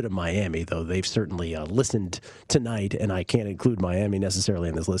little bit of Miami, though they've certainly listened tonight, and I can't include Miami necessarily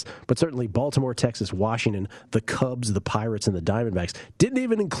in this list, but certainly Baltimore, Texas, Washington, the Cubs, the Pirates, and the Diamondbacks. Didn't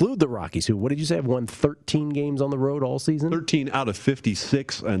even include the Rockies, who, what did you say, have won 13 games on the road all season? 13 out of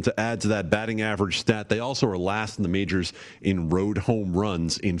 56, and to add to that batting average stat, they also are last in the majors in road home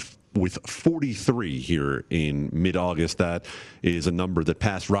runs with 43 here in mid-August. That is a number that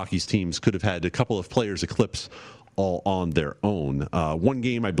past Rockies teams could have had a couple of players eclipse all on their own. One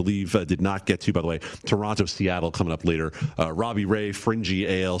game I believe did not get to, by the way, Toronto-Seattle coming up later. Robbie Ray,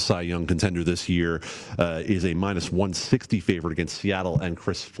 fringy AL Cy Young contender this year, is a minus 160 favorite against Seattle, and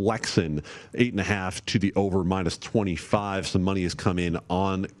Chris Flexen, 8.5 to the over, minus 25. Some money has come in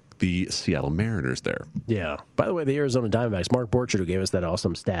on the Seattle Mariners there. Yeah. By the way, the Arizona Diamondbacks, Mark Borchard, who gave us that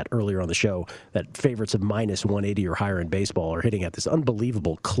awesome stat earlier on the show, that favorites of minus 180 or higher in baseball are hitting at this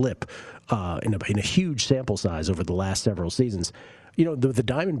unbelievable clip in a huge sample size over the last several seasons. The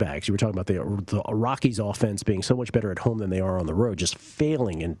Diamondbacks, you were talking about the Rockies offense being so much better at home than they are on the road, just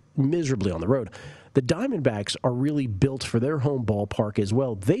failing and miserably on the road. The Diamondbacks are really built for their home ballpark as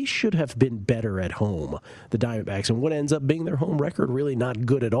well. They should have been better at home, the Diamondbacks, and what ends up being their home record really not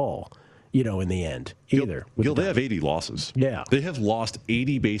good at all, in the end, either. They have 80 losses. Yeah. They have lost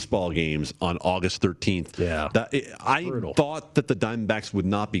 80 baseball games on August 13th. Yeah. I thought that the Diamondbacks would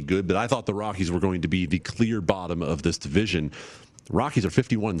not be good, but I thought the Rockies were going to be the clear bottom of this division. The Rockies are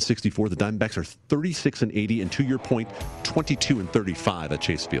 51-64. The Diamondbacks are 36-80, and to your point, 22-35 at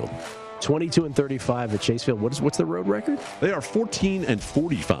Chase Field. 22-35 at Chase Field. What's the road record? They are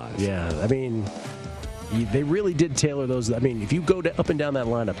 14-45. Yeah, they really did tailor those. If you go up and down that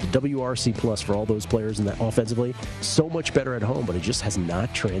lineup, the WRC plus for all those players in that offensively, so much better at home, but it just has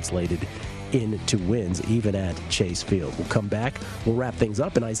not translated into wins, even at Chase Field. We'll come back. We'll wrap things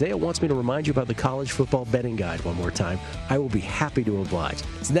up. And Isaiah wants me to remind you about the college football betting guide one more time. I will be happy to oblige.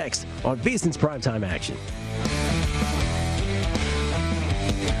 It's next on VSiN's Primetime Action.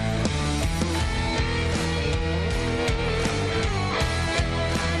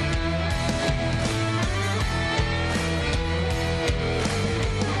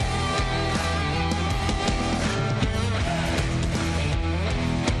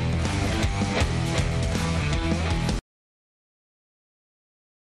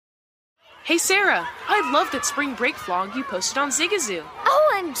 Hey, Sarah, I love that spring break vlog you posted on Zigazoo.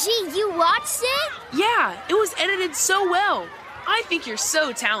 OMG, you watched it? Yeah, it was edited so well. I think you're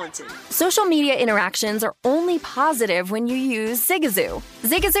so talented. Social media interactions are only positive when you use Zigazoo.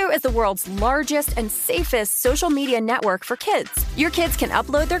 Zigazoo is the world's largest and safest social media network for kids. Your kids can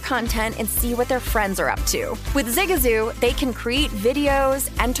upload their content and see what their friends are up to. With Zigazoo, they can create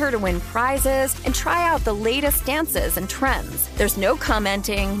videos, enter to win prizes, and try out the latest dances and trends. There's no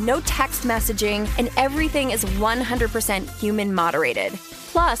commenting, no text messaging, and everything is 100% human moderated.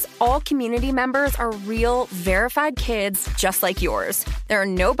 Plus, all community members are real, verified kids just like yours. There are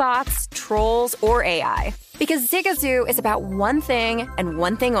no bots, trolls, or AI. Because Zigazoo is about one thing and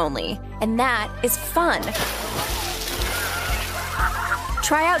one thing only, and that is fun.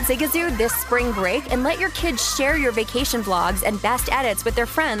 Try out Zigazoo this spring break and let your kids share your vacation vlogs and best edits with their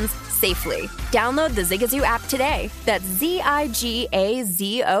friends safely. Download the Zigazoo app today. That's Zigazoo.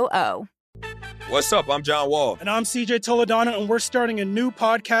 What's up? I'm John Wall. And I'm CJ Toledano, and we're starting a new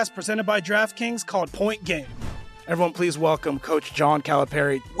podcast presented by DraftKings called Point Game. Everyone, please welcome Coach John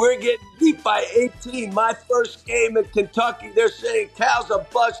Calipari. We're getting beat by 18. My first game in Kentucky, they're saying Cal's a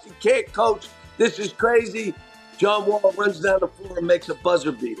bust. He can't coach. This is crazy. John Wall runs down the floor and makes a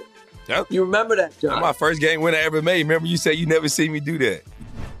buzzer beater. Yep. You remember that, John? That's my first game winner I ever made. Remember you said you never seen me do that.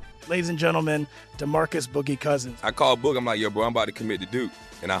 Ladies and gentlemen, DeMarcus Boogie Cousins. I called Boog. I'm like, yo, bro, I'm about to commit to Duke.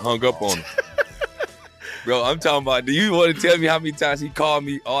 And I hung up on him. Bro, I'm talking about, do you want to tell me how many times he called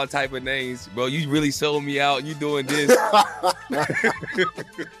me all type of names? Bro, you really sold me out. You doing this.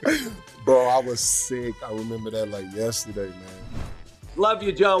 Bro, I was sick. I remember that like yesterday, man. Love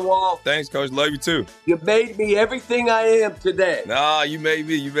you, John Wall. Thanks, Coach. Love you, too. You made me everything I am today. Nah, you made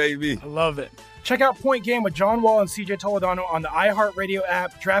me. You made me. I love it. Check out Point Game with John Wall and CJ Toledano on the iHeartRadio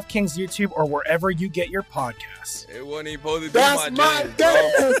app, DraftKings YouTube, or wherever you get your podcasts. It wasn't even supposed to do That's my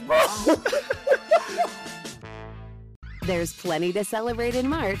dance, bro. There's plenty to celebrate in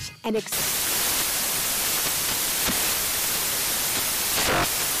March and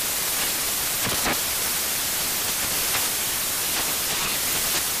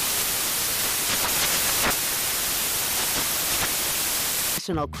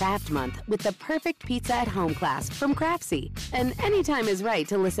National Craft Month with the perfect pizza at home class from Craftsy. And anytime is right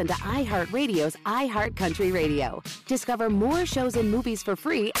to listen to iHeartRadio's iHeart Country Radio. Discover more shows and movies for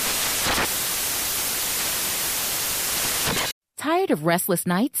free. Tired of restless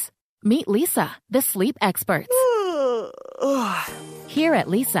nights? Meet Lisa, the sleep expert. Here at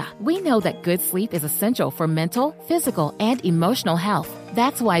Lisa, we know that good sleep is essential for mental, physical, and emotional health.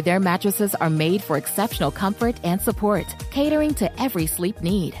 That's why their mattresses are made for exceptional comfort and support, catering to every sleep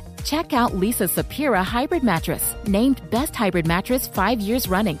need. Check out Lisa's Sapira Hybrid Mattress, named Best Hybrid Mattress 5 years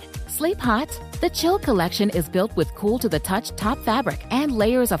running. Sleep hot? The Chill Collection is built with cool-to-the-touch top fabric and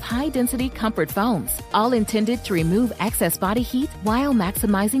layers of high-density comfort foams, all intended to remove excess body heat while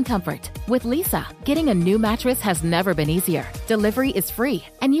maximizing comfort. With Lisa, getting a new mattress has never been easier. Delivery is free,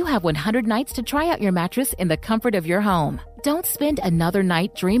 and you have 100 nights to try out your mattress in the comfort of your home. Don't spend another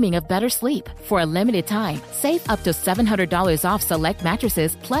night dreaming of better sleep. For a limited time, save up to $700 off select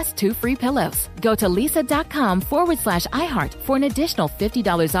mattresses plus 2 free pillows. Go to lisa.com/iHeart for an additional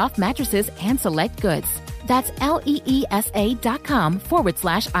 $50 off mattresses and select goods. That's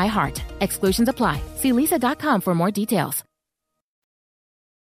LEESA.com/iHeart. Exclusions apply. See lisa.com for more details.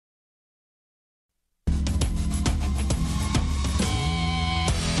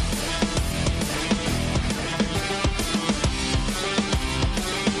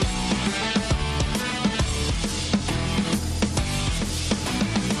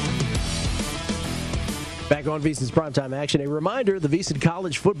 Back on VSiN's Primetime Action. A reminder, the VSiN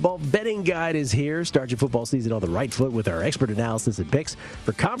College Football Betting Guide is here. Start your football season on the right foot with our expert analysis and picks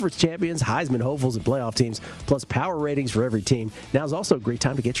for conference champions, Heisman hopefuls, and playoff teams, plus power ratings for every team. Now is also a great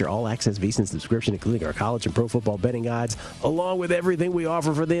time to get your all-access VSiN subscription, including our college and pro football betting guides, along with everything we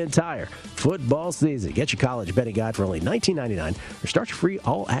offer for the entire football season. Get your college betting guide for only $19.99 or start your free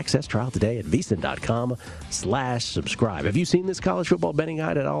all-access trial today at VSiN.com/subscribe. Have you seen this college football betting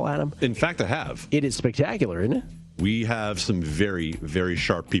guide at all, Adam? In fact, I have. It is spectacular, isn't it? We have some very, very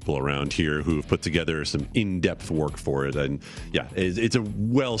sharp people around here who have put together some in-depth work for it. And, yeah, it's a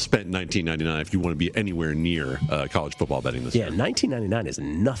well-spent $19.99 if you want to be anywhere near college football betting this year. Yeah, $19.99 is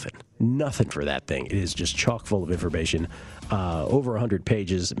nothing. Nothing for that thing. It is just chock full of information. Over 100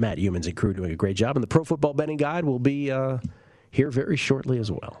 pages. Matt Humans and crew doing a great job. And the Pro Football Betting Guide will be here very shortly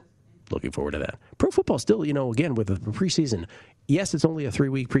as well. Looking forward to that. Pro football still, again, with the preseason, yes, it's only a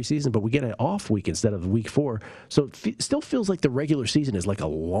 3-week preseason, but we get an off week instead of week 4. So it still feels like the regular season is like a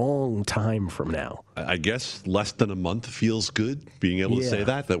long time from now. I guess less than a month feels good, being able to say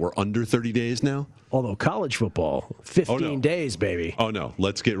that we're under 30 days now. Although college football, 15 days, baby. Oh, no.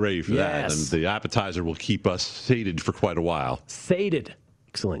 Let's get ready for that. And the appetizer will keep us sated for quite a while. Sated.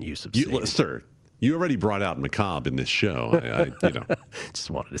 Excellent use of sated. Sir. You already brought out macabre in this show. Just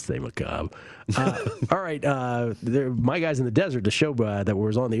wanted to say macabre. All right. My guys in the desert, the show that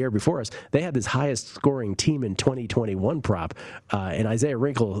was on the air before us, they had this highest scoring team in 2021 prop. And Isaiah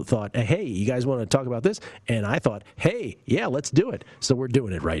Wrinkle thought, hey, you guys want to talk about this? And I thought, hey, yeah, let's do it. So we're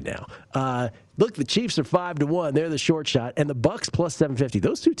doing it right now. Look, the Chiefs are 5-1. They're the short shot. And the Bucks plus 750.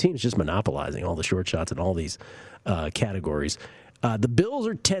 Those two teams just monopolizing all the short shots in all these categories. The Bills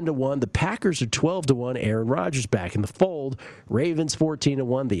are 10-1. The Packers are 12-1. Aaron Rodgers back in the fold. Ravens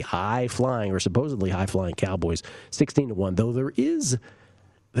 14-1. The high-flying or supposedly high-flying Cowboys 16-1. Though there is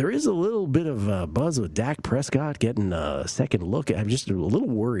a little bit of buzz with Dak Prescott getting a second look. I'm just a little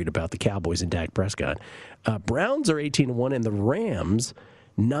worried about the Cowboys and Dak Prescott. Browns are 18-1, and the Rams,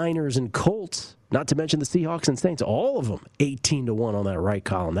 Niners, and Colts, not to mention the Seahawks and Saints, all of them 18-1 on that right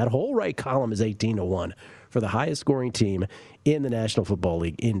column. That whole right column is 18-1 for the highest scoring team in the National Football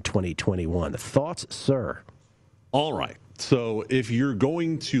League in 2021. Thoughts, sir? All right. So if you're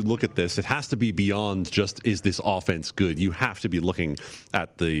going to look at this, it has to be beyond just, is this offense good? You have to be looking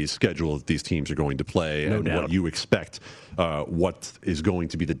at the schedule that these teams are going to play what you expect, what is going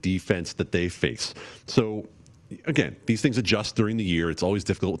to be the defense that they face. So, again, these things adjust during the year. It's always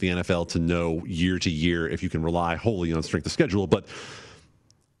difficult with the NFL to know year to year if you can rely wholly on strength of schedule. But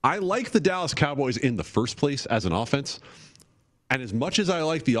I like the Dallas Cowboys in the first place as an offense. And as much as I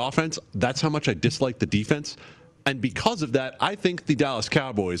like the offense, that's how much I dislike the defense. And because of that, I think the Dallas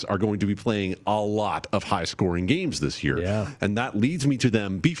Cowboys are going to be playing a lot of high-scoring games this year. Yeah. And that leads me to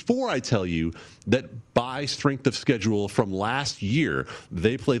them, before I tell you that by strength of schedule from last year,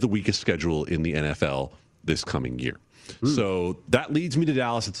 they play the weakest schedule in the NFL this coming year. So that leads me to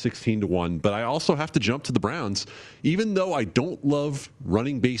Dallas at 16-1. But I also have to jump to the Browns. Even though I don't love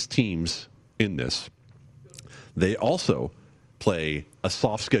running-based teams in this, they also play a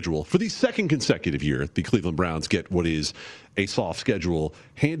soft schedule for the second consecutive year. The Cleveland Browns get what is a soft schedule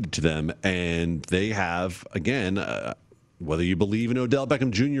handed to them, and they have, again, whether you believe in Odell Beckham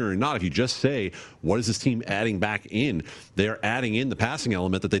Jr. or not, if you just say, what is this team adding back in? They're adding in the passing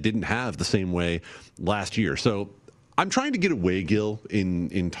element that they didn't have the same way last year. So I'm trying to get away, Gil,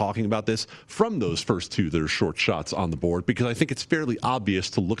 in talking about this from those first two that are short shots on the board, because I think it's fairly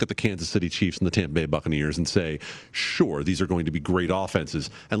obvious to look at the Kansas City Chiefs and the Tampa Bay Buccaneers and say, sure, these are going to be great offenses,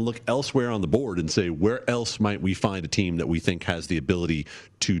 and look elsewhere on the board and say, where else might we find a team that we think has the ability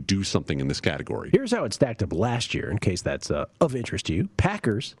to do something in this category? Here's how it stacked up last year, in case that's of interest to you.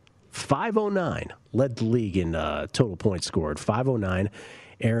 Packers, 509, led the league in total points scored, 509.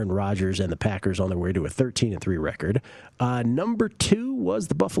 Aaron Rodgers and the Packers on their way to a 13-3 record. Number 2 was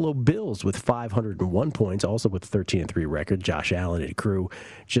the Buffalo Bills with 501 points, also with a 13-3 record. Josh Allen and crew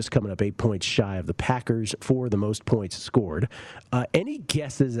just coming up 8 points shy of the Packers for the most points scored. Any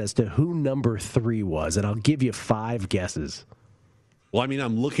guesses as to who number 3 was? And I'll give you 5 guesses. Well, I mean,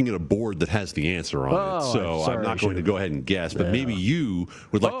 I'm looking at a board that has the answer on it, so I'm not going to go ahead and guess, but maybe you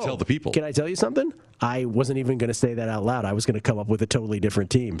would like to tell the people. Can I tell you something? I wasn't even going to say that out loud. I was going to come up with a totally different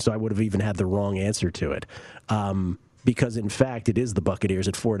team, so I would have even had the wrong answer to it. Because, in fact, it is the Buccaneers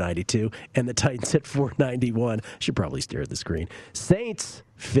at 492 and the Titans at 491. Should probably stare at the screen. Saints,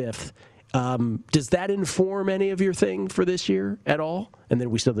 5th. Does that inform any of your thing for this year at all? And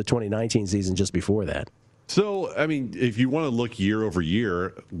then we still have the 2019 season just before that. So, I mean, if you want to look year over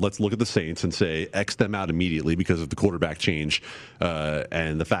year, let's look at the Saints and say X them out immediately because of the quarterback change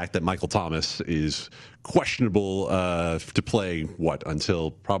and the fact that Michael Thomas is questionable to play,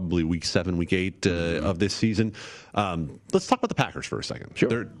 until probably week 7, week 8 of this season. Let's talk about the Packers for a second. Sure.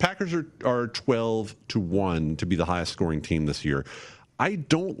 Their Packers are 12-1 to be the highest scoring team this year. I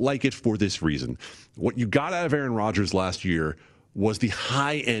don't like it for this reason. What you got out of Aaron Rodgers last year was the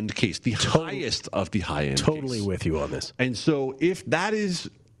high-end case, the highest of the high-end case. Totally with you on this. And so if that is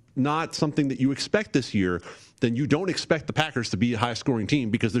not something that you expect this year, then you don't expect the Packers to be a high-scoring team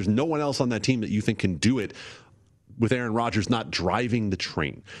because there's no one else on that team that you think can do it with Aaron Rodgers not driving the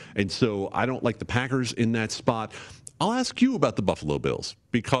train. And so I don't like the Packers in that spot. I'll ask you about the Buffalo Bills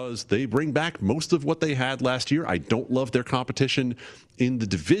because they bring back most of what they had last year. I don't love their competition in the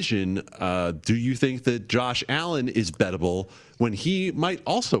division. Do you think that Josh Allen is bettable when he might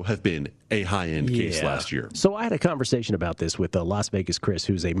also have been a high-end case last year? So I had a conversation about this with Las Vegas Chris,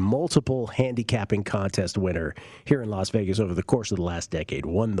 who's a multiple handicapping contest winner here in Las Vegas over the course of the last decade.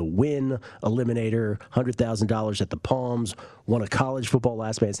 Won the Win Eliminator, $100,000 at the Palms, won a college football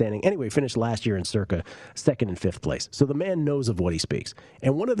last man standing. Anyway, finished last year in circa 2nd and 5th place. So the man knows of what he speaks.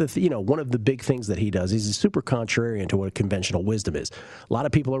 And one of the big things that he does is he's super contrarian to what conventional wisdom is. A lot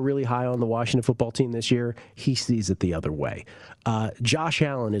of people are really high on the Washington football team this year. He sees it the other way. Josh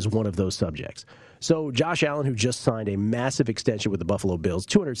Allen is one of those subjects. So Josh Allen, who just signed a massive extension with the Buffalo Bills,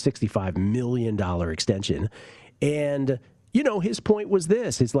 $265 million extension. And, his point was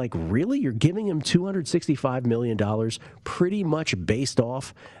this. It's like, really? You're giving him $265 million pretty much based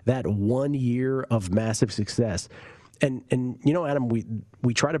off that 1 year of massive success. And Adam,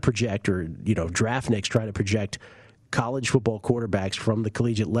 we try to project, or, draftniks try to project college football quarterbacks from the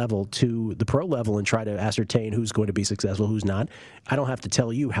collegiate level to the pro level and try to ascertain who's going to be successful, who's not. I don't have to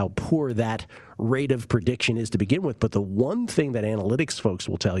tell you how poor that rate of prediction is to begin with, but the one thing that analytics folks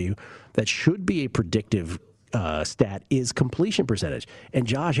will tell you that should be a predictive stat is completion percentage. And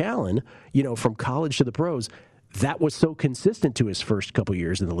Josh Allen, from college to the pros, that was so consistent to his first couple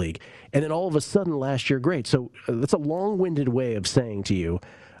years in the league. And then all of a sudden last year, great. So that's a long-winded way of saying to you,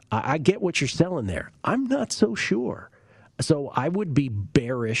 I get what you're selling there. I'm not so sure. So I would be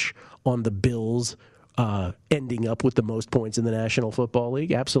bearish on the Bills ending up with the most points in the National Football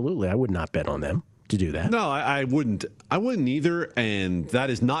League. Absolutely. I would not bet on them to do that. No, I wouldn't. I wouldn't either. And that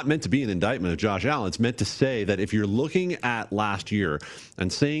is not meant to be an indictment of Josh Allen. It's meant to say that if you're looking at last year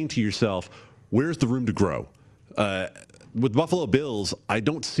and saying to yourself, where's the room to grow? With Buffalo Bills, I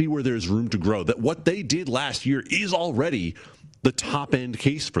don't see where there's room to grow. That what they did last year is already the top-end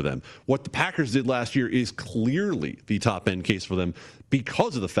case for them. What the Packers did last year is clearly the top-end case for them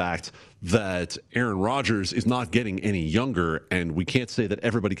because of the fact that Aaron Rodgers is not getting any younger, and we can't say that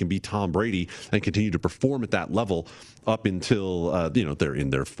everybody can be Tom Brady and continue to perform at that level up until they're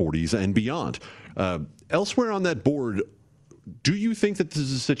in their 40s and beyond. Elsewhere on that board, do you think that this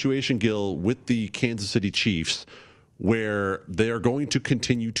is a situation, Gil, with the Kansas City Chiefs where they are going to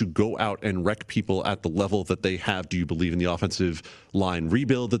continue to go out and wreck people at the level that they have? Do you believe in the offensive line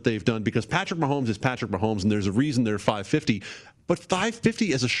rebuild that they've done? Because Patrick Mahomes is Patrick Mahomes, and there's a reason they're 550. But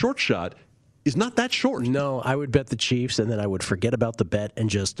 550 as a short shot is not that short. No, I would bet the Chiefs, and then I would forget about the bet and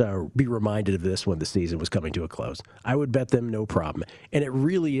just be reminded of this when the season was coming to a close. I would bet them no problem. And it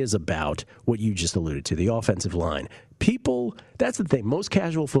really is about what you just alluded to, the offensive line. People, that's the thing, most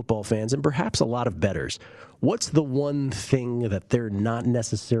casual football fans, and perhaps a lot of bettors, what's the one thing that they're not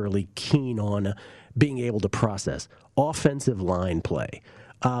necessarily keen on being able to process? Offensive line play.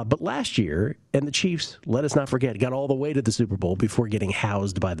 But last year, and the Chiefs, let us not forget, got all the way to the Super Bowl before getting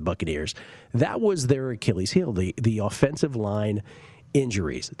housed by the Buccaneers. That was their Achilles heel, the offensive line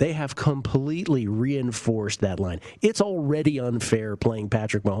injuries. They have completely reinforced that line. It's already unfair playing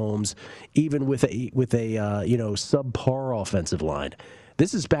Patrick Mahomes, even with a subpar offensive line.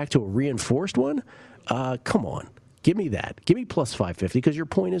 This is back to a reinforced one. Come on, give me that. Give me plus 550 because your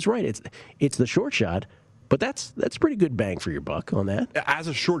point is right. It's the short shot. But that's pretty good bang for your buck on that. As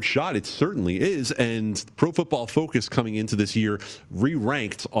a short shot, it certainly is. And Pro Football Focus coming into this year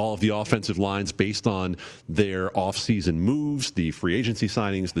re-ranked all of the offensive lines based on their offseason moves, the free agency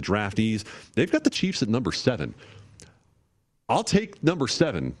signings, the draftees. They've got the Chiefs at number 7. I'll take number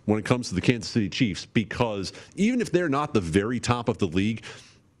 7 when it comes to the Kansas City Chiefs because even if they're not the very top of the league,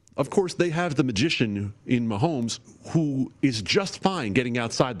 of course, they have the magician in Mahomes who is just fine getting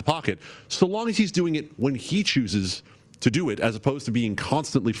outside the pocket so long as he's doing it when he chooses to do it as opposed to being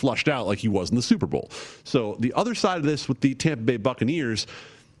constantly flushed out like he was in the Super Bowl. So the other side of this with the Tampa Bay Buccaneers,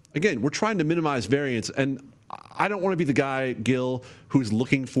 again, we're trying to minimize variance, and I don't want to be the guy, Gil, who's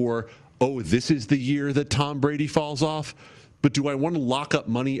looking for, this is the year that Tom Brady falls off, but do I want to lock up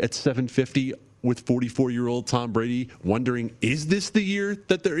money at $750 with 44-year-old Tom Brady, wondering, is this the year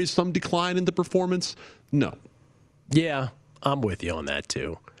that there is some decline in the performance? No. Yeah, I'm with you on that,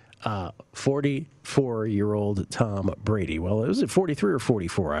 too. 44-year-old Tom Brady. Well, was it 43 or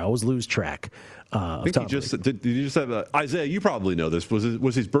 44? I always lose track. I think did you just have Isaiah? You probably know this.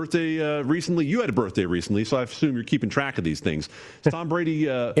 Was his birthday recently? You had a birthday recently, so I assume you're keeping track of these things. Tom Brady,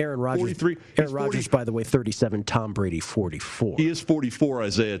 Aaron Rodgers. 43. Aaron Rodgers, by the way, 37. Tom Brady, 44. He is 44.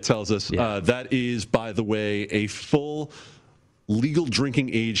 Isaiah tells us. Yeah. That is, by the way, a full legal drinking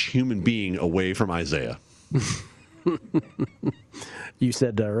age human being away from Isaiah. You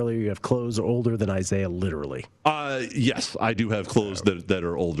said earlier you have clothes older than Isaiah, literally. Yes, I do have clothes that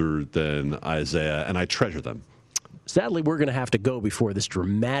are older than Isaiah, and I treasure them. Sadly, we're going to have to go before this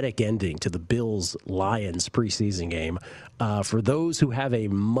dramatic ending to the Bills-Lions preseason game. For those who have a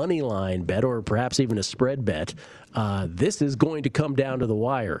money line bet or perhaps even a spread bet, this is going to come down to the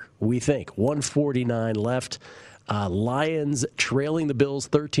wire, we think. 149 left. Lions trailing the Bills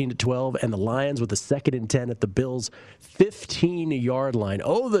 13-12, and the Lions with a 2nd and 10 at the Bills' 15-yard line.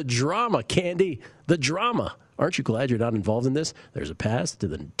 Oh, the drama, Candy, the drama. Aren't you glad you're not involved in this? There's a pass to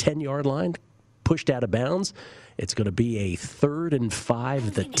the 10-yard line, pushed out of bounds. It's going to be a 3rd and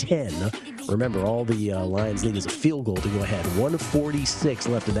 5, the 10. Remember, all the Lions need is a field goal to go ahead. 1:46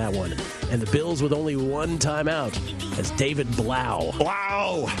 left in that one. And the Bills with only one timeout as David Blau.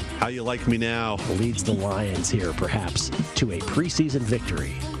 Wow! How you like me now? Leads the Lions here, perhaps, to a preseason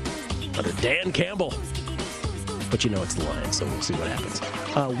victory under Dan Campbell. But you know it's the Lions, so we'll see what happens.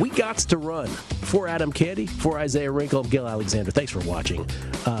 We gots to run. For Adam Candy, for Isaiah Wrinkle, I'm Gil Alexander. Thanks for watching.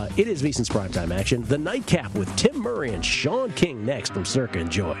 It is VSiN's Primetime Action. The Nightcap with Tim Murray and Sean King next from Circa.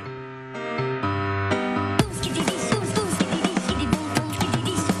 Enjoy.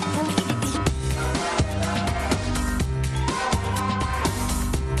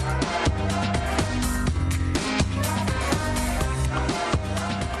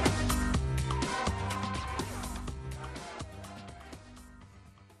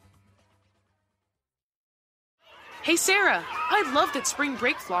 Hey, Sarah, I love that spring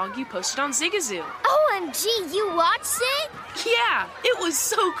break vlog you posted on Zigazoo. OMG, you watched it? Yeah, it was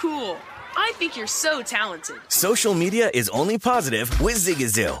so cool. I think you're so talented. Social media is only positive with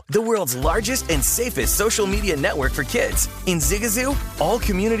Zigazoo, the world's largest and safest social media network for kids. In Zigazoo, all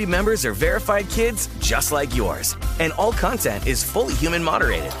community members are verified kids just like yours, and all content is fully human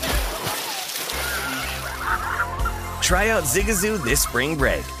moderated. Try out Zigazoo this spring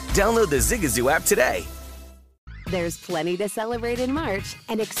break. Download the Zigazoo app today. There's plenty to celebrate in March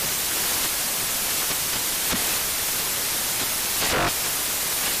and National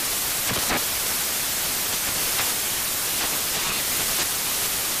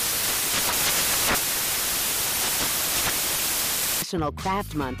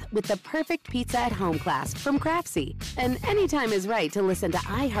Craft Month with the perfect pizza at home class from Craftsy. And anytime is right to listen to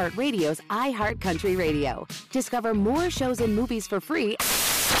iHeartRadio's iHeartCountry Radio. Discover more shows and movies for free.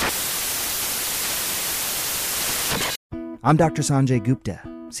 I'm Dr. Sanjay Gupta,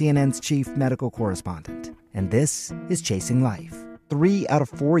 CNN's chief medical correspondent, and this is Chasing Life. 3 out of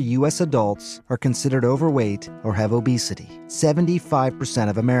 4 U.S. adults are considered overweight or have obesity. 75%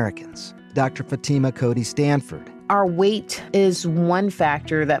 of Americans. Dr. Fatima Cody Stanford. Our weight is one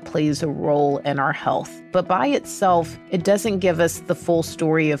factor that plays a role in our health, but by itself, it doesn't give us the full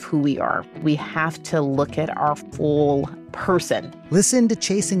story of who we are. We have to look at our full person. Listen to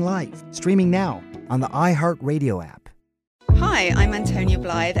Chasing Life, streaming now on the iHeartRadio app. Hi, I'm Antonia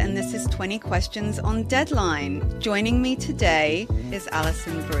Blythe, and this is 20 Questions on Deadline. Joining me today is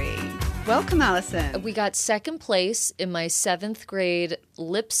Alison Brie. Welcome, Alison. We got second place in my 7th grade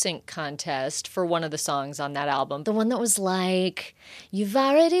lip sync contest for one of the songs on that album. The one that was like, "You've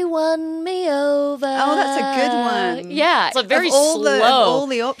already won me over." Oh, that's a good one. Yeah. It's a very slow. Of all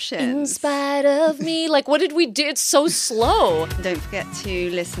the options. In spite of me. Like, what did we do? It's so slow. Don't forget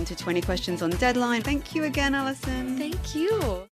to listen to 20 Questions on Deadline. Thank you again, Alison. Thank you.